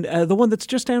 And the one that's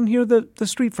just down here the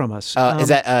street from us. Is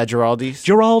that Giraldi's?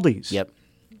 Giraldi's. Yep.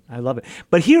 I love it.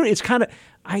 But here it's kind of,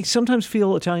 I sometimes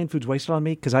feel Italian food's wasted on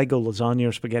me because I go lasagna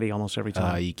or spaghetti almost every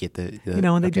time. You get the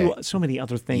and they do so many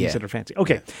other things that are fancy.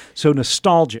 Okay, so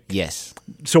nostalgic. Yes.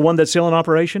 So one that's still in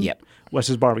operation? Yep.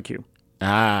 Wes's Barbecue.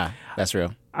 That's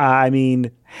real. I mean,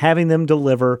 having them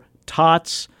deliver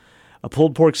tots, a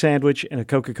pulled pork sandwich, and a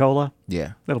Coca-Cola.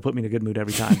 Yeah. That'll put me in a good mood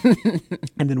every time.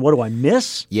 And then what do I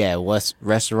miss? Yeah, what's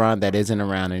restaurant that isn't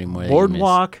around anymore?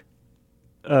 Boardwalk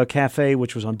Cafe,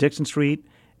 which was on Dixon Street,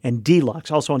 and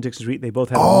Deluxe, also on Dixon Street. They both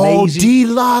have amazing.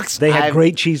 Deluxe! They had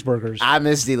great cheeseburgers. I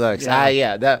miss Deluxe.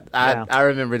 Yeah. I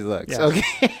remember Deluxe. Yeah.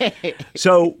 Okay.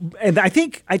 So, and I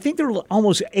think there are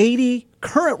almost 80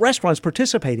 current restaurants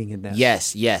participating in this.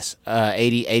 Yes.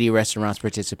 80 restaurants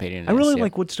participating in this. I really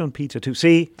like Woodstone Pizza too.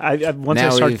 See, once I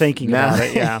start thinking about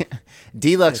it, yeah.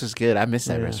 Deluxe was good. I miss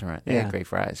that restaurant. They had great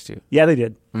fries too. Yeah, they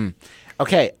did.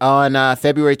 Okay, on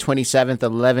February 27th,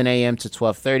 11 a.m. to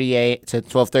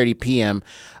 12:30 p.m.,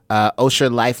 Osher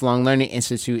Lifelong Learning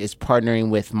Institute is partnering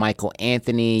with Michael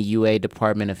Anthony, UA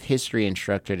Department of History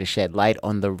instructor, to shed light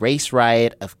on the race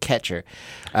riot of Ketcher.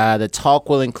 The talk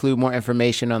will include more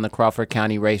information on the Crawford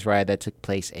County race riot that took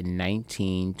place in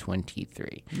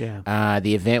 1923. Yeah.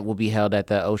 The event will be held at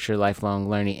the Osher Lifelong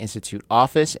Learning Institute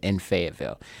office in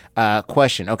Fayetteville.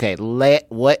 Question, okay,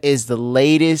 what is the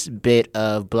latest bit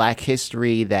of Black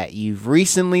history that you've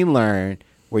recently learned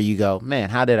where you go, man,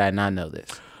 how did I not know this?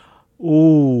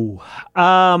 Ooh.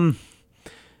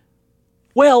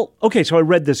 Well, okay, so I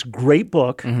read this great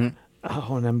book. And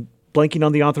I'm blanking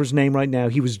on the author's name right now.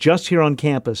 He was just here on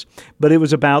campus, but it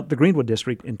was about the Greenwood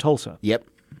District in Tulsa. Yep.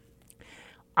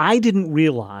 I didn't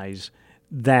realize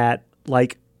that,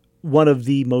 like, one of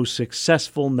the most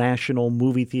successful national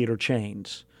movie theater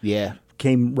chains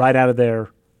came right out of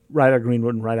there, right out of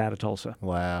Greenwood and right out of Tulsa.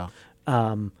 Wow.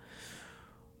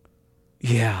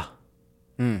 Yeah.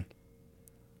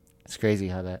 It's crazy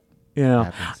how that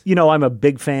happens. You know, I'm a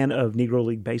big fan of Negro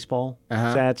League Baseball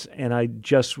stats, and I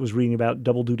just was reading about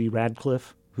Double Duty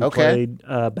Radcliffe, who played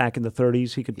back in the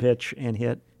 30s. He could pitch and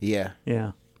hit. Yeah.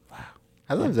 Yeah. Wow.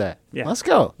 I love that. Yeah. Let's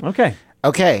go. Okay.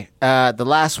 The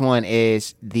last one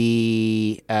is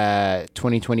the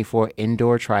 2024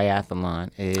 Indoor Triathlon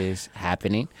is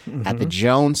happening at the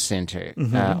Jones Center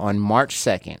on March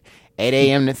 2nd. 8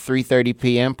 a.m. to 3:30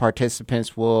 p.m.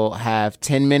 Participants will have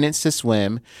 10 minutes to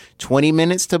swim, 20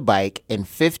 minutes to bike, and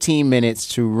 15 minutes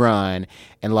to run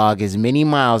and log as many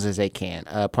miles as they can.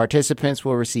 Participants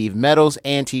will receive medals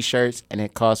and T-shirts, and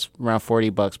it costs around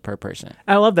 $40 per person.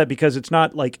 I love that because it's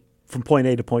not like from point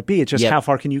A to point B. It's just how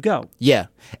far can you go? Yeah.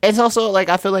 It's also like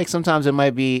I feel like sometimes it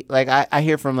might be like I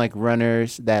hear from like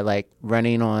runners that like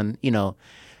running on,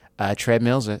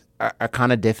 treadmills are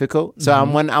kind of difficult. So I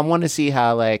want to see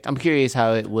how I'm curious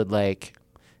how it would like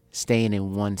staying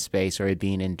in one space or it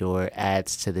being indoor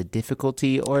adds to the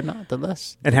difficulty or not the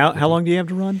less. And how long do you have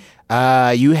to run?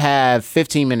 You have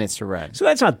 15 minutes to run. So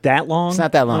that's not that long. It's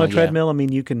not that long on a treadmill. I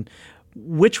mean, you can.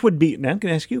 Which would be? Now I'm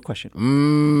going to ask you a question.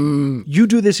 You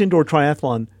do this indoor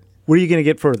triathlon. Where are you going to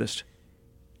get furthest?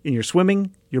 in your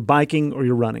swimming, your biking, or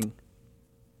your running?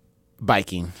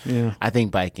 Biking. Yeah. I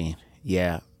think biking.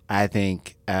 Yeah. I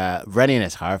think running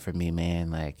is hard for me,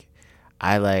 man.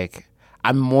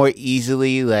 I'm more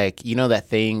easily that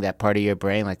thing, that part of your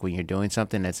brain, like when you're doing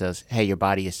something that says, hey, your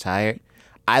body is tired.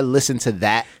 I listen to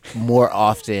that more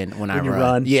often when I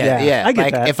run. Yeah. I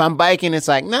get that. If I'm biking, it's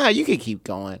like, nah, you can keep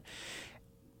going.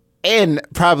 And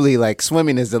probably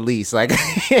swimming is the least. I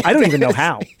don't even know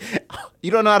how. You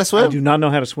don't know how to swim? I do not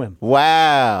know how to swim.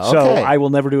 Wow. So Okay. I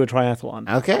will never do a triathlon.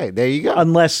 Okay, there you go.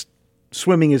 Unless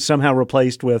swimming is somehow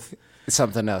replaced with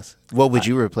something else. What would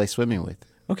you replace swimming with?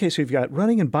 Okay, so you've got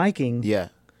running and biking. Yeah.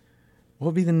 What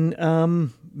would be the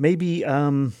maybe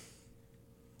well,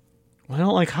 I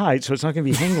don't like heights, so it's not going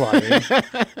to be hang gliding.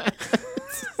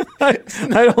 I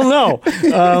don't know.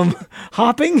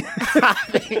 Hopping?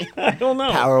 I don't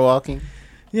know. Power walking?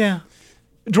 Yeah.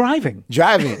 Driving.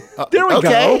 There we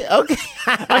go. Okay.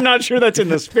 I'm not sure that's in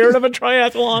the spirit of a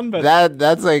triathlon, but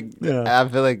that's I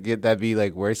feel like that'd be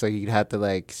worse. You'd have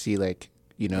to see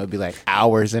it'd be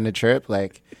hours in a trip.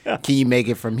 Can you make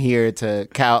it from here to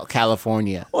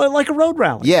California? Well, like a road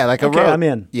rally. Yeah, like a okay, road. I'm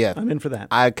in. Yeah, I'm in for that.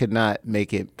 I could not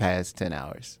make it past 10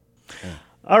 hours. Yeah.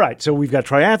 All right, so we've got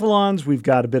triathlons, we've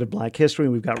got a bit of Black history,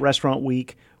 we've got Restaurant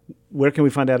Week. Where can we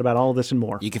find out about all of this and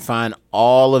more? You can find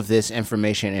all of this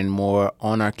information and more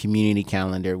on our community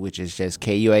calendar, which is just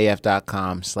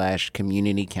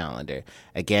kuaf.com/community calendar.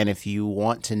 Again, if you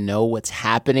want to know what's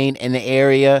happening in the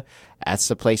area, that's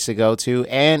the place to go to.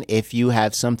 And if you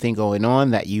have something going on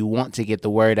that you want to get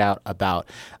the word out about,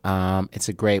 it's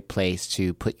a great place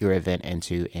to put your event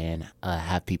into and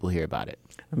have people hear about it.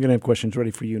 I'm going to have questions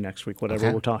ready for you next week, whatever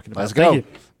we're talking about. Let's go. Thank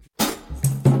you.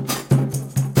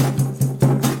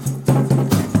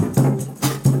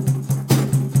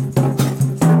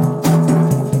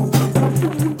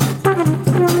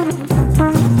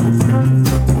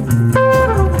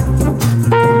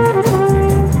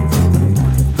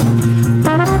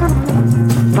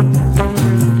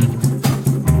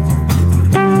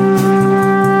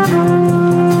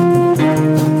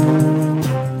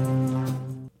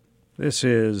 This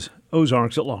is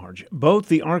Ozarks at Large. Both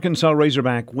the Arkansas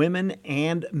Razorback women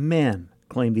and men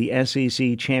claim the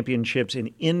SEC championships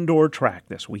in indoor track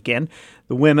this weekend.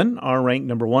 The women are ranked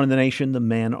number 1 in the nation. The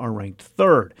men are ranked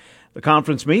 3rd. The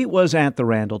conference meet was at the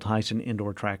Randall Tyson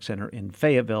Indoor Track Center in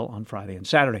Fayetteville on Friday and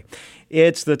Saturday.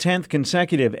 It's the 10th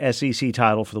consecutive SEC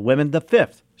title for the women, the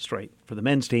 5th straight for the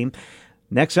men's team.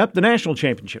 Next up, the national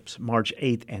championships, March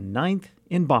 8th and 9th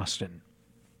in Boston.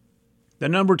 The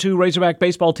number 2 Razorback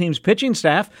baseball team's pitching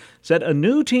staff set a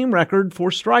new team record for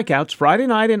strikeouts Friday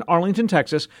night in Arlington,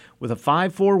 Texas, with a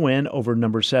 5-4 win over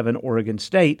number 7 Oregon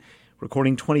State,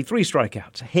 recording 23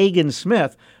 strikeouts. Hagen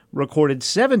Smith recorded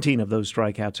 17 of those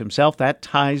strikeouts himself. That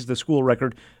ties the school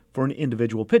record for an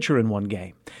individual pitcher in one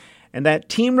game. And that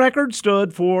team record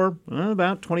stood for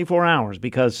about 24 hours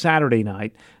because Saturday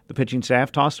night, the pitching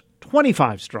staff tossed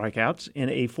 25 strikeouts in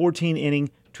a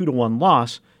 14-inning 2-1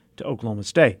 loss to Oklahoma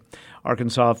State.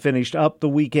 Arkansas finished up the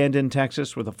weekend in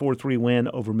Texas with a 4-3 win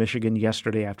over Michigan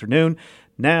yesterday afternoon.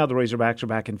 Now the Razorbacks are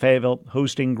back in Fayetteville,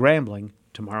 hosting Grambling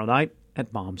tomorrow night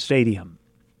at Baum Stadium.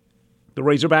 The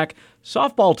Razorback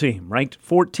softball team, ranked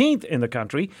 14th in the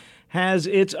country, has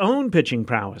its own pitching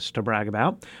prowess to brag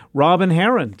about. Robin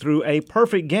Herron threw a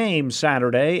perfect game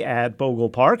Saturday at Bogle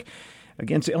Park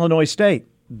against Illinois State.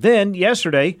 Then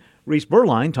yesterday, Reese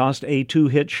Berline tossed a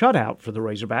 2-hit shutout for the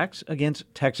Razorbacks against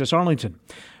Texas Arlington.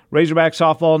 Razorback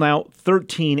softball now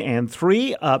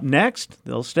 13-3. Up next,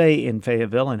 they'll stay in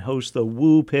Fayetteville and host the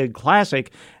Woo Pig Classic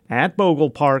at Bogle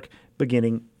Park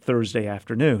beginning Thursday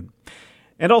afternoon.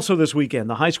 And also this weekend,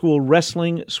 the high school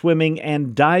wrestling, swimming,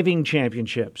 and diving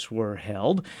championships were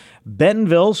held.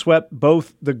 Bentonville swept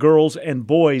both the girls and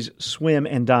boys swim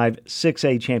and dive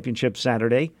 6A championships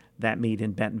Saturday. That meet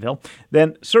in Bentonville.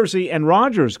 Then Searcy and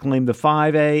Rogers claimed the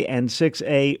 5A and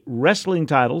 6A wrestling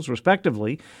titles,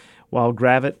 respectively, while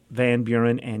Gravett, Van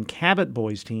Buren, and Cabot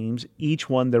boys teams each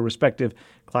won their respective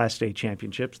Class State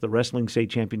championships. The wrestling state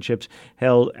championships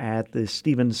held at the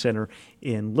Stevens Center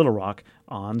in Little Rock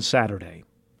on Saturday.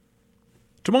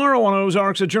 Tomorrow on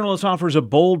Ozarks, a journalist offers a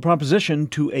bold proposition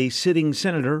to a sitting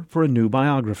senator for a new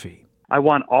biography. I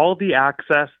want all the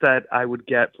access that I would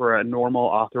get for a normal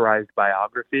authorized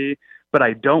biography, but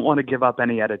I don't want to give up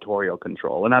any editorial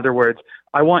control. In other words,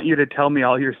 I want you to tell me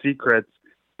all your secrets,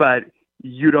 but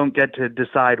you don't get to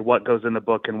decide what goes in the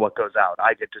book and what goes out.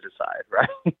 I get to decide, right?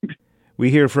 We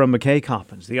hear from McKay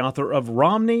Coppins, the author of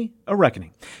Romney, A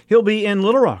Reckoning. He'll be in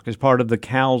Little Rock as part of the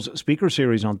CALS Speaker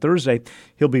Series on Thursday.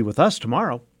 He'll be with us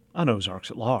tomorrow on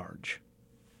Ozarks at Large.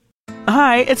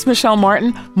 Hi, it's Michelle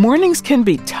Martin. Mornings can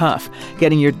be tough.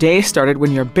 Getting your day started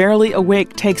when you're barely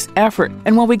awake takes effort.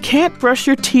 And while we can't brush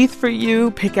your teeth for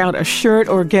you, pick out a shirt,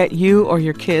 or get you or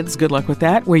your kids, good luck with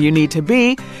that, where you need to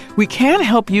be, we can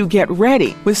help you get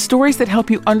ready with stories that help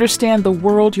you understand the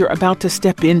world you're about to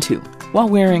step into while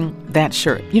wearing that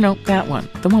shirt. You know, that one,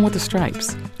 the one with the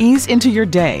stripes. Ease into your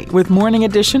day with Morning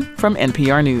Edition from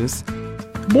NPR News.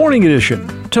 Morning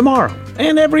Edition, tomorrow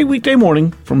and every weekday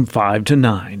morning from 5 to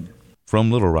 9.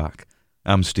 From Little Rock,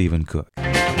 I'm Stephen Cook.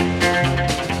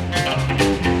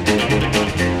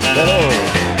 Hello,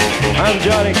 I'm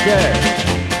Johnny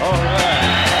Cash. All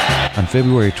right. On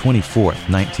February 24th,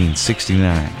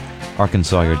 1969,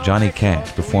 Arkansas lawyer Johnny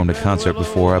Cash performed a concert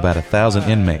before about 1,000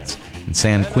 inmates in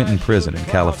San Quentin prison in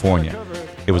California.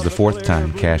 It was the fourth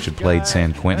time Cash had played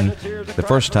San Quentin. The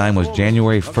first time was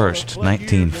January 1st,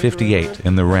 1958,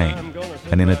 in the rain.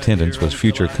 And in attendance was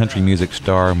future country music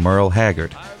star Merle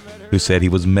Haggard, who said he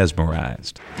was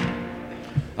mesmerized.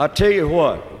 I tell you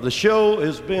what, the show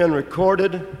is being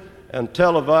recorded and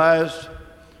televised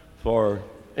for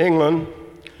England.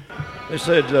 They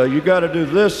said, you got to do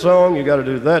this song, you got to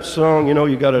do that song, you know,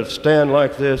 you got to stand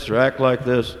like this or act like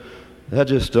this. I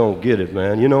just don't get it,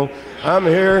 man. You know, I'm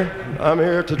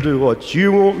here to do what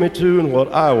you want me to and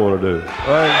what I want to do.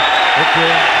 Right?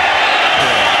 Okay?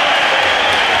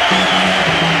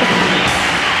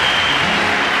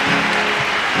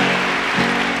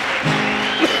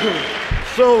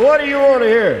 So what do you want to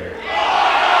hear?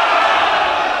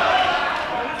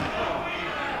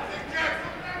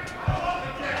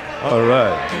 All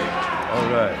right.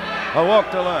 I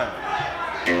walk the line.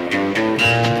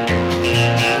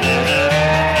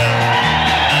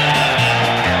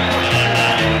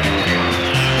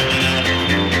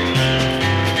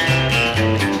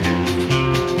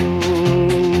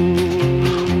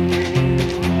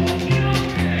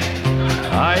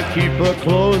 I keep a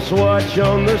close watch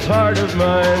on this heart of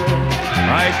mine.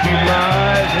 I keep my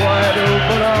eyes wide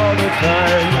open all the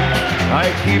time. I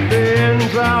keep the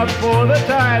ends out for the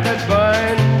tie that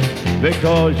binds.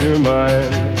 Because you're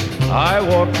mine, I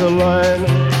walk the line.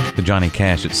 The Johnny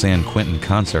Cash at San Quentin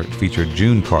concert featured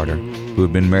June Carter, who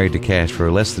had been married to Cash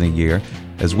for less than a year,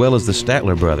 as well as the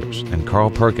Statler brothers and Carl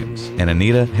Perkins and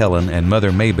Anita, Helen, and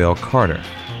Mother Maybelle Carter.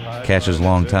 Cash's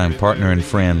longtime partner and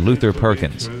friend Luther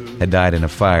Perkins had died in a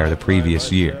fire the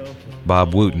previous year.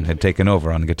 Bob Wooten had taken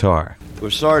over on guitar. We're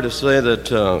sorry to say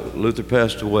that Luther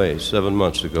passed away 7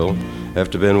 months ago,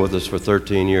 after being with us for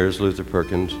 13 years, Luther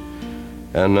Perkins.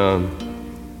 And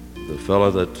the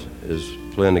fellow that is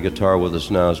playing the guitar with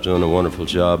us now is doing a wonderful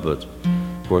job, but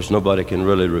of course nobody can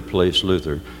really replace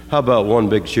Luther. How about one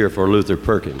big cheer for Luther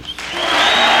Perkins?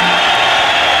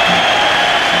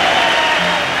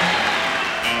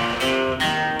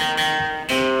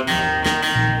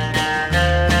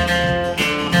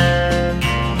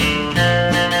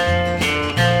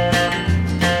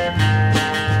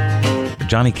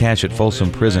 Johnny Cash at Folsom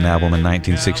Prison album in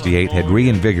 1968 had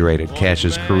reinvigorated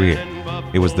Cash's career.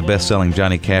 It was the best-selling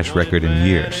Johnny Cash record in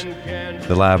years.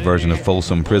 The live version of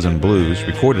Folsom Prison Blues,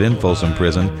 recorded in Folsom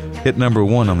Prison, hit number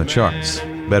 1 on the charts,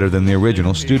 better than the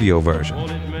original studio version.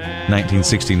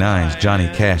 1969's Johnny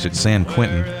Cash at San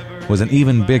Quentin was an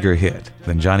even bigger hit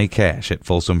than Johnny Cash at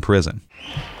Folsom Prison.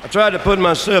 I tried to put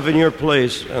myself in your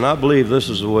place, and I believe this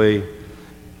is the way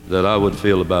that I would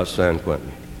feel about San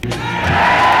Quentin.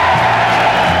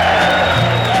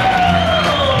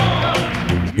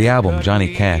 The album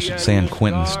Johnny Cash at San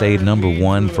Quentin stayed number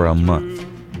 1 for a month.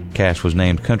 Cash was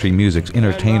named Country Music's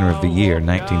Entertainer of the Year in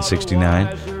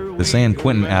 1969. The San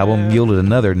Quentin album yielded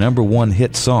another number 1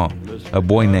 hit song, A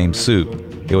Boy Named Sue.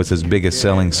 It was his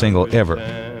biggest-selling single ever.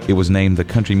 It was named the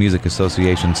Country Music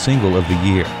Association Single of the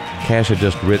Year. Cash had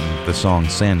just written the song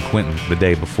San Quentin the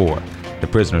day before. The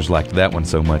prisoners liked that one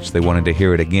so much they wanted to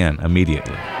hear it again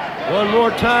immediately. One more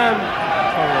time.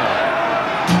 All right.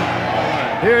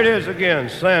 Here it is again,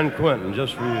 San Quentin,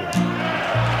 just for you.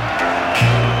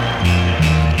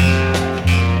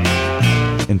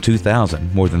 In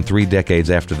 2000, more than 3 decades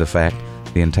after the fact,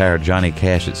 the entire Johnny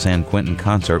Cash at San Quentin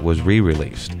concert was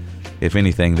re-released. If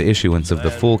anything, the issuance of the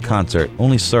full concert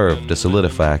only served to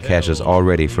solidify Cash's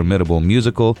already formidable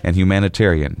musical and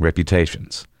humanitarian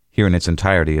reputations. Here in its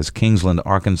entirety is Kingsland,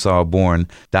 Arkansas-born,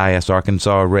 Dyess,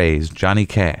 Arkansas-raised Johnny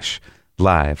Cash,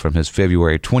 live from his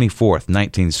February 24th,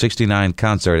 1969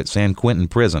 concert at San Quentin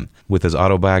Prison with his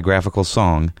autobiographical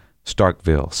song,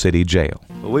 Starkville City Jail.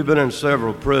 Well, we've been in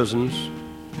several prisons,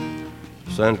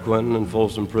 San Quentin and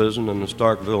Folsom Prison and the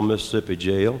Starkville, Mississippi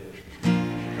Jail,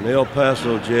 and the El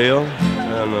Paso Jail,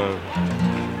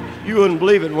 and you wouldn't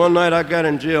believe it, one night I got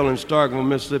in jail in Starkville,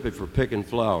 Mississippi for picking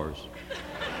flowers.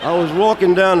 I was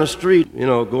walking down the street,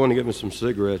 going to get me some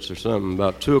cigarettes or something,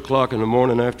 about 2 o'clock in the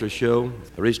morning after a show.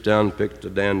 I reached down and picked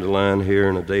a dandelion here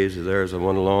and a daisy there as I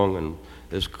went along, and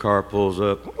this car pulls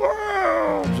up.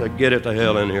 I said, "Get it the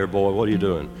hell in here, boy. What are you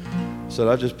doing?" I said,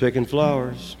 "I'm just picking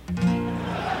flowers."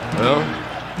 Well,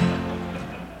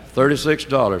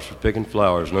 $36 for picking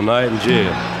flowers and a night in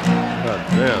jail. God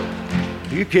damn.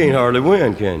 You can't hardly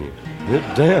win, can you?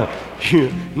 Damn.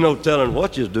 No telling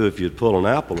what you'd do if you'd pull an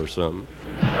apple or something.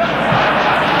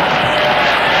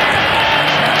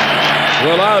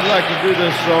 Well, I would like to do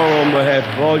this song on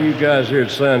behalf of all you guys here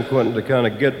at San Quentin to kind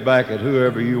of get back at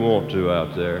whoever you want to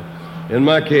out there. In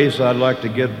my case, I'd like to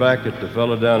get back at the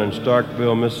fella down in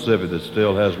Starkville, Mississippi that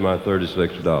still has my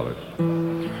 $36.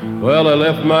 Well, I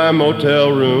left my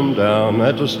motel room down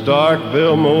at the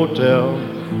Starkville Motel.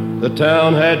 The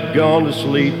town had gone to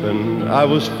sleep and I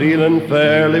was feeling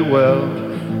fairly well.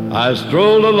 I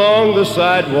strolled along the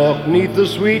sidewalk neath the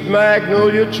sweet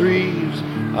magnolia trees.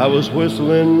 I was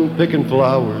whistling, picking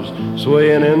flowers,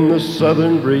 swaying in the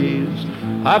southern breeze.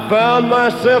 I found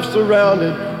myself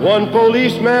surrounded. One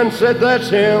policeman said, "That's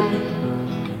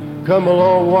him. Come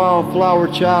along, wildflower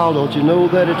child, don't you know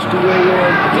that it's 2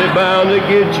 a.m.? They're bound to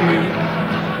get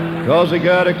you, 'cause they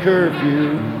got a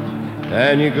curfew.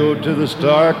 And you go to the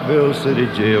Starkville City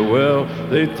Jail." Well,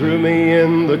 they threw me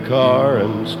in the car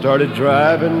and started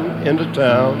driving into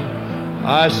town.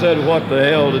 I said, "What the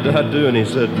hell did I do?" And he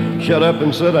said, "Shut up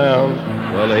and sit down."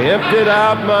 Well, they emptied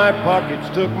out my pockets,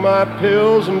 took my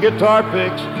pills and guitar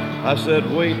picks. I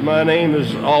said, "Wait, my name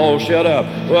is..." "Oh, shut up."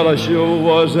 Well, I sure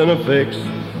was in a fix.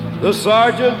 The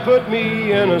sergeant put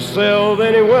me in a cell,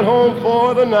 then he went home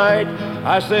for the night.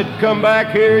 I said, "Come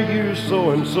back here, you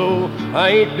so-and-so. I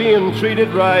ain't being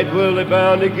treated right." Well, they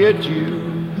bound to get you,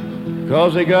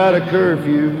 'cause they got a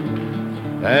curfew.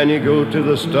 And you go to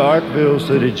the Starkville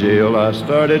City Jail. I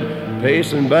started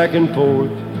pacing back and forth,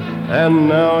 and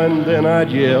now and then I'd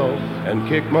yell and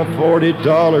kick my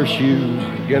 $40 shoes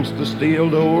against the steel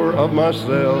door of my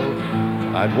cell.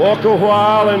 I'd walk a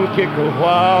while and kick a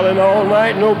while, and all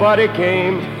night nobody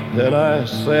came. Then I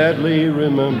sadly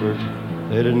remembered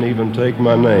they didn't even take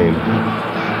my name.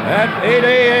 At 8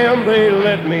 a.m. they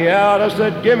let me out. I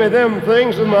said, "Give me them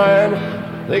things of mine."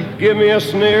 They give me a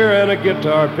snare and a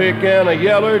guitar pick and a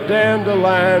yeller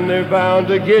dandelion. They're bound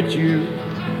to get you,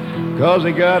 'cause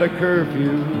they got a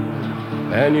curfew.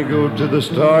 And you go to the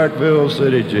Starkville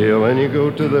City Jail, and you go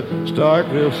to the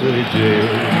Starkville City Jail.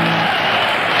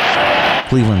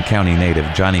 Cleveland County native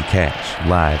Johnny Cash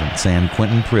live in San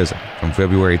Quentin Prison from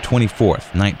February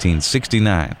 24th,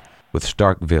 1969 with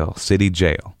Starkville City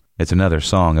Jail. It's another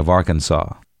song of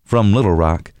Arkansas. From Little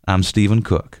Rock, I'm Stephen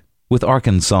Cook with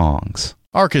Arkansongs.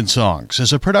 Arkansongs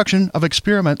is a production of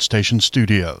Experiment Station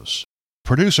Studios.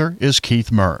 Producer is Keith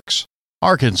Merckx.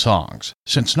 Arkansongs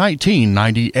since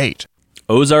 1998.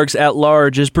 Ozarks at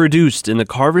Large is produced in the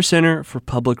Carver Center for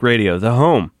Public Radio, the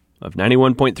home of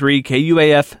 91.3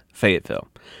 KUAF Fayetteville.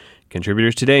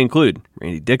 Contributors today include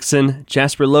Randy Dixon,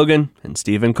 Jasper Logan, and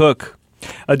Stephen Cook.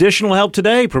 Additional help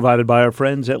today provided by our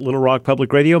friends at Little Rock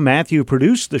Public Radio. Matthew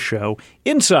produced the show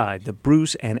inside the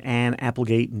Bruce and Ann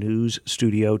Applegate News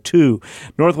Studio 2.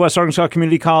 Northwest Arkansas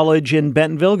Community College in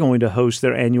Bentonville going to host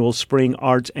their annual Spring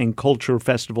Arts and Culture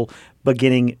Festival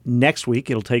beginning next week.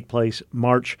 It'll take place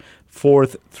March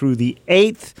 4th through the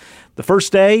 8th. The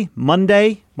first day,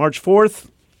 Monday, March 4th.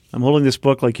 I'm holding this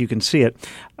book like you can see it.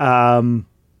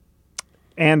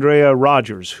 Andrea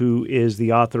Rogers, who is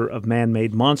the author of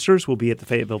Man-Made Monsters, will be at the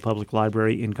Fayetteville Public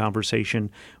Library in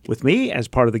conversation with me as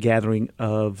part of the gathering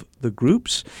of the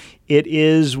groups. It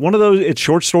is one of those, it's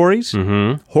short stories,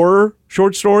 horror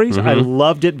short stories. I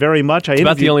loved it very much. It's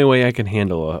about the only way I can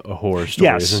handle a horror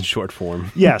story is in short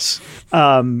form. Yes.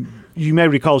 You may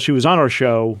recall she was on our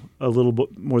show a little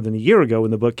bit more than a year ago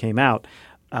when the book came out.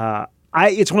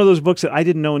 It's one of those books that I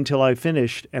didn't know until I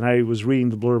finished, and I was reading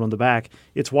the blurb on the back.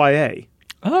 It's YA.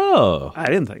 Oh. I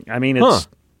didn't think. I mean,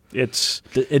 it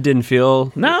didn't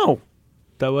feel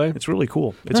that way. It's really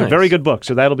cool. It's a very good book.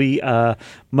 So that'll be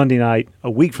Monday night, a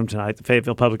week from tonight, the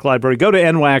Fayetteville Public Library. Go to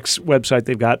NWAC's website.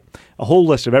 They've got a whole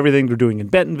list of everything they're doing in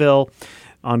Bentonville,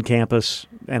 on campus,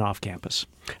 and off campus.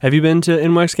 Have you been to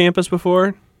NWAC's campus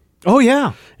before? Oh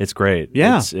yeah, it's great.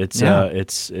 Yeah,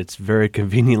 it's very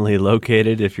conveniently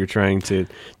located. If you're trying to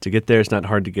get there, it's not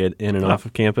hard to get in and off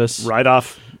of campus. Right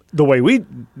off the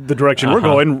direction we're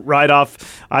going, right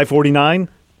off I-49,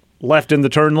 left in the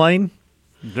turn lane.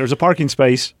 There's a parking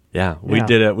space. Yeah, we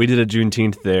did a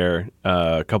Juneteenth there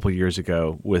a couple years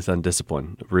ago with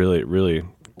Undisciplined. Really, really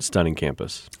stunning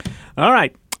campus. All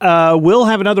right, we'll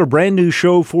have another brand new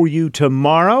show for you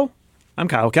tomorrow. I'm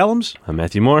Kyle Kellums. I'm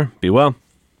Matthew Moore. Be well.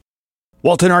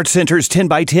 Walton Arts Center's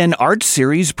 10x10 Art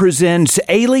Series presents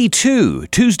Ailey 2,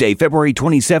 Tuesday, February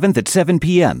 27th at 7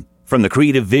 p.m. From the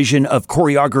creative vision of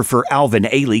choreographer Alvin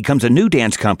Ailey comes a new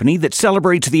dance company that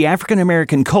celebrates the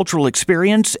African-American cultural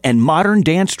experience and modern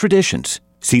dance traditions.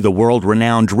 See the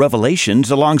world-renowned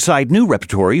Revelations alongside new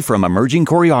repertory from emerging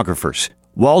choreographers.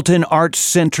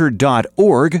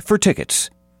 WaltonArtsCenter.org for tickets.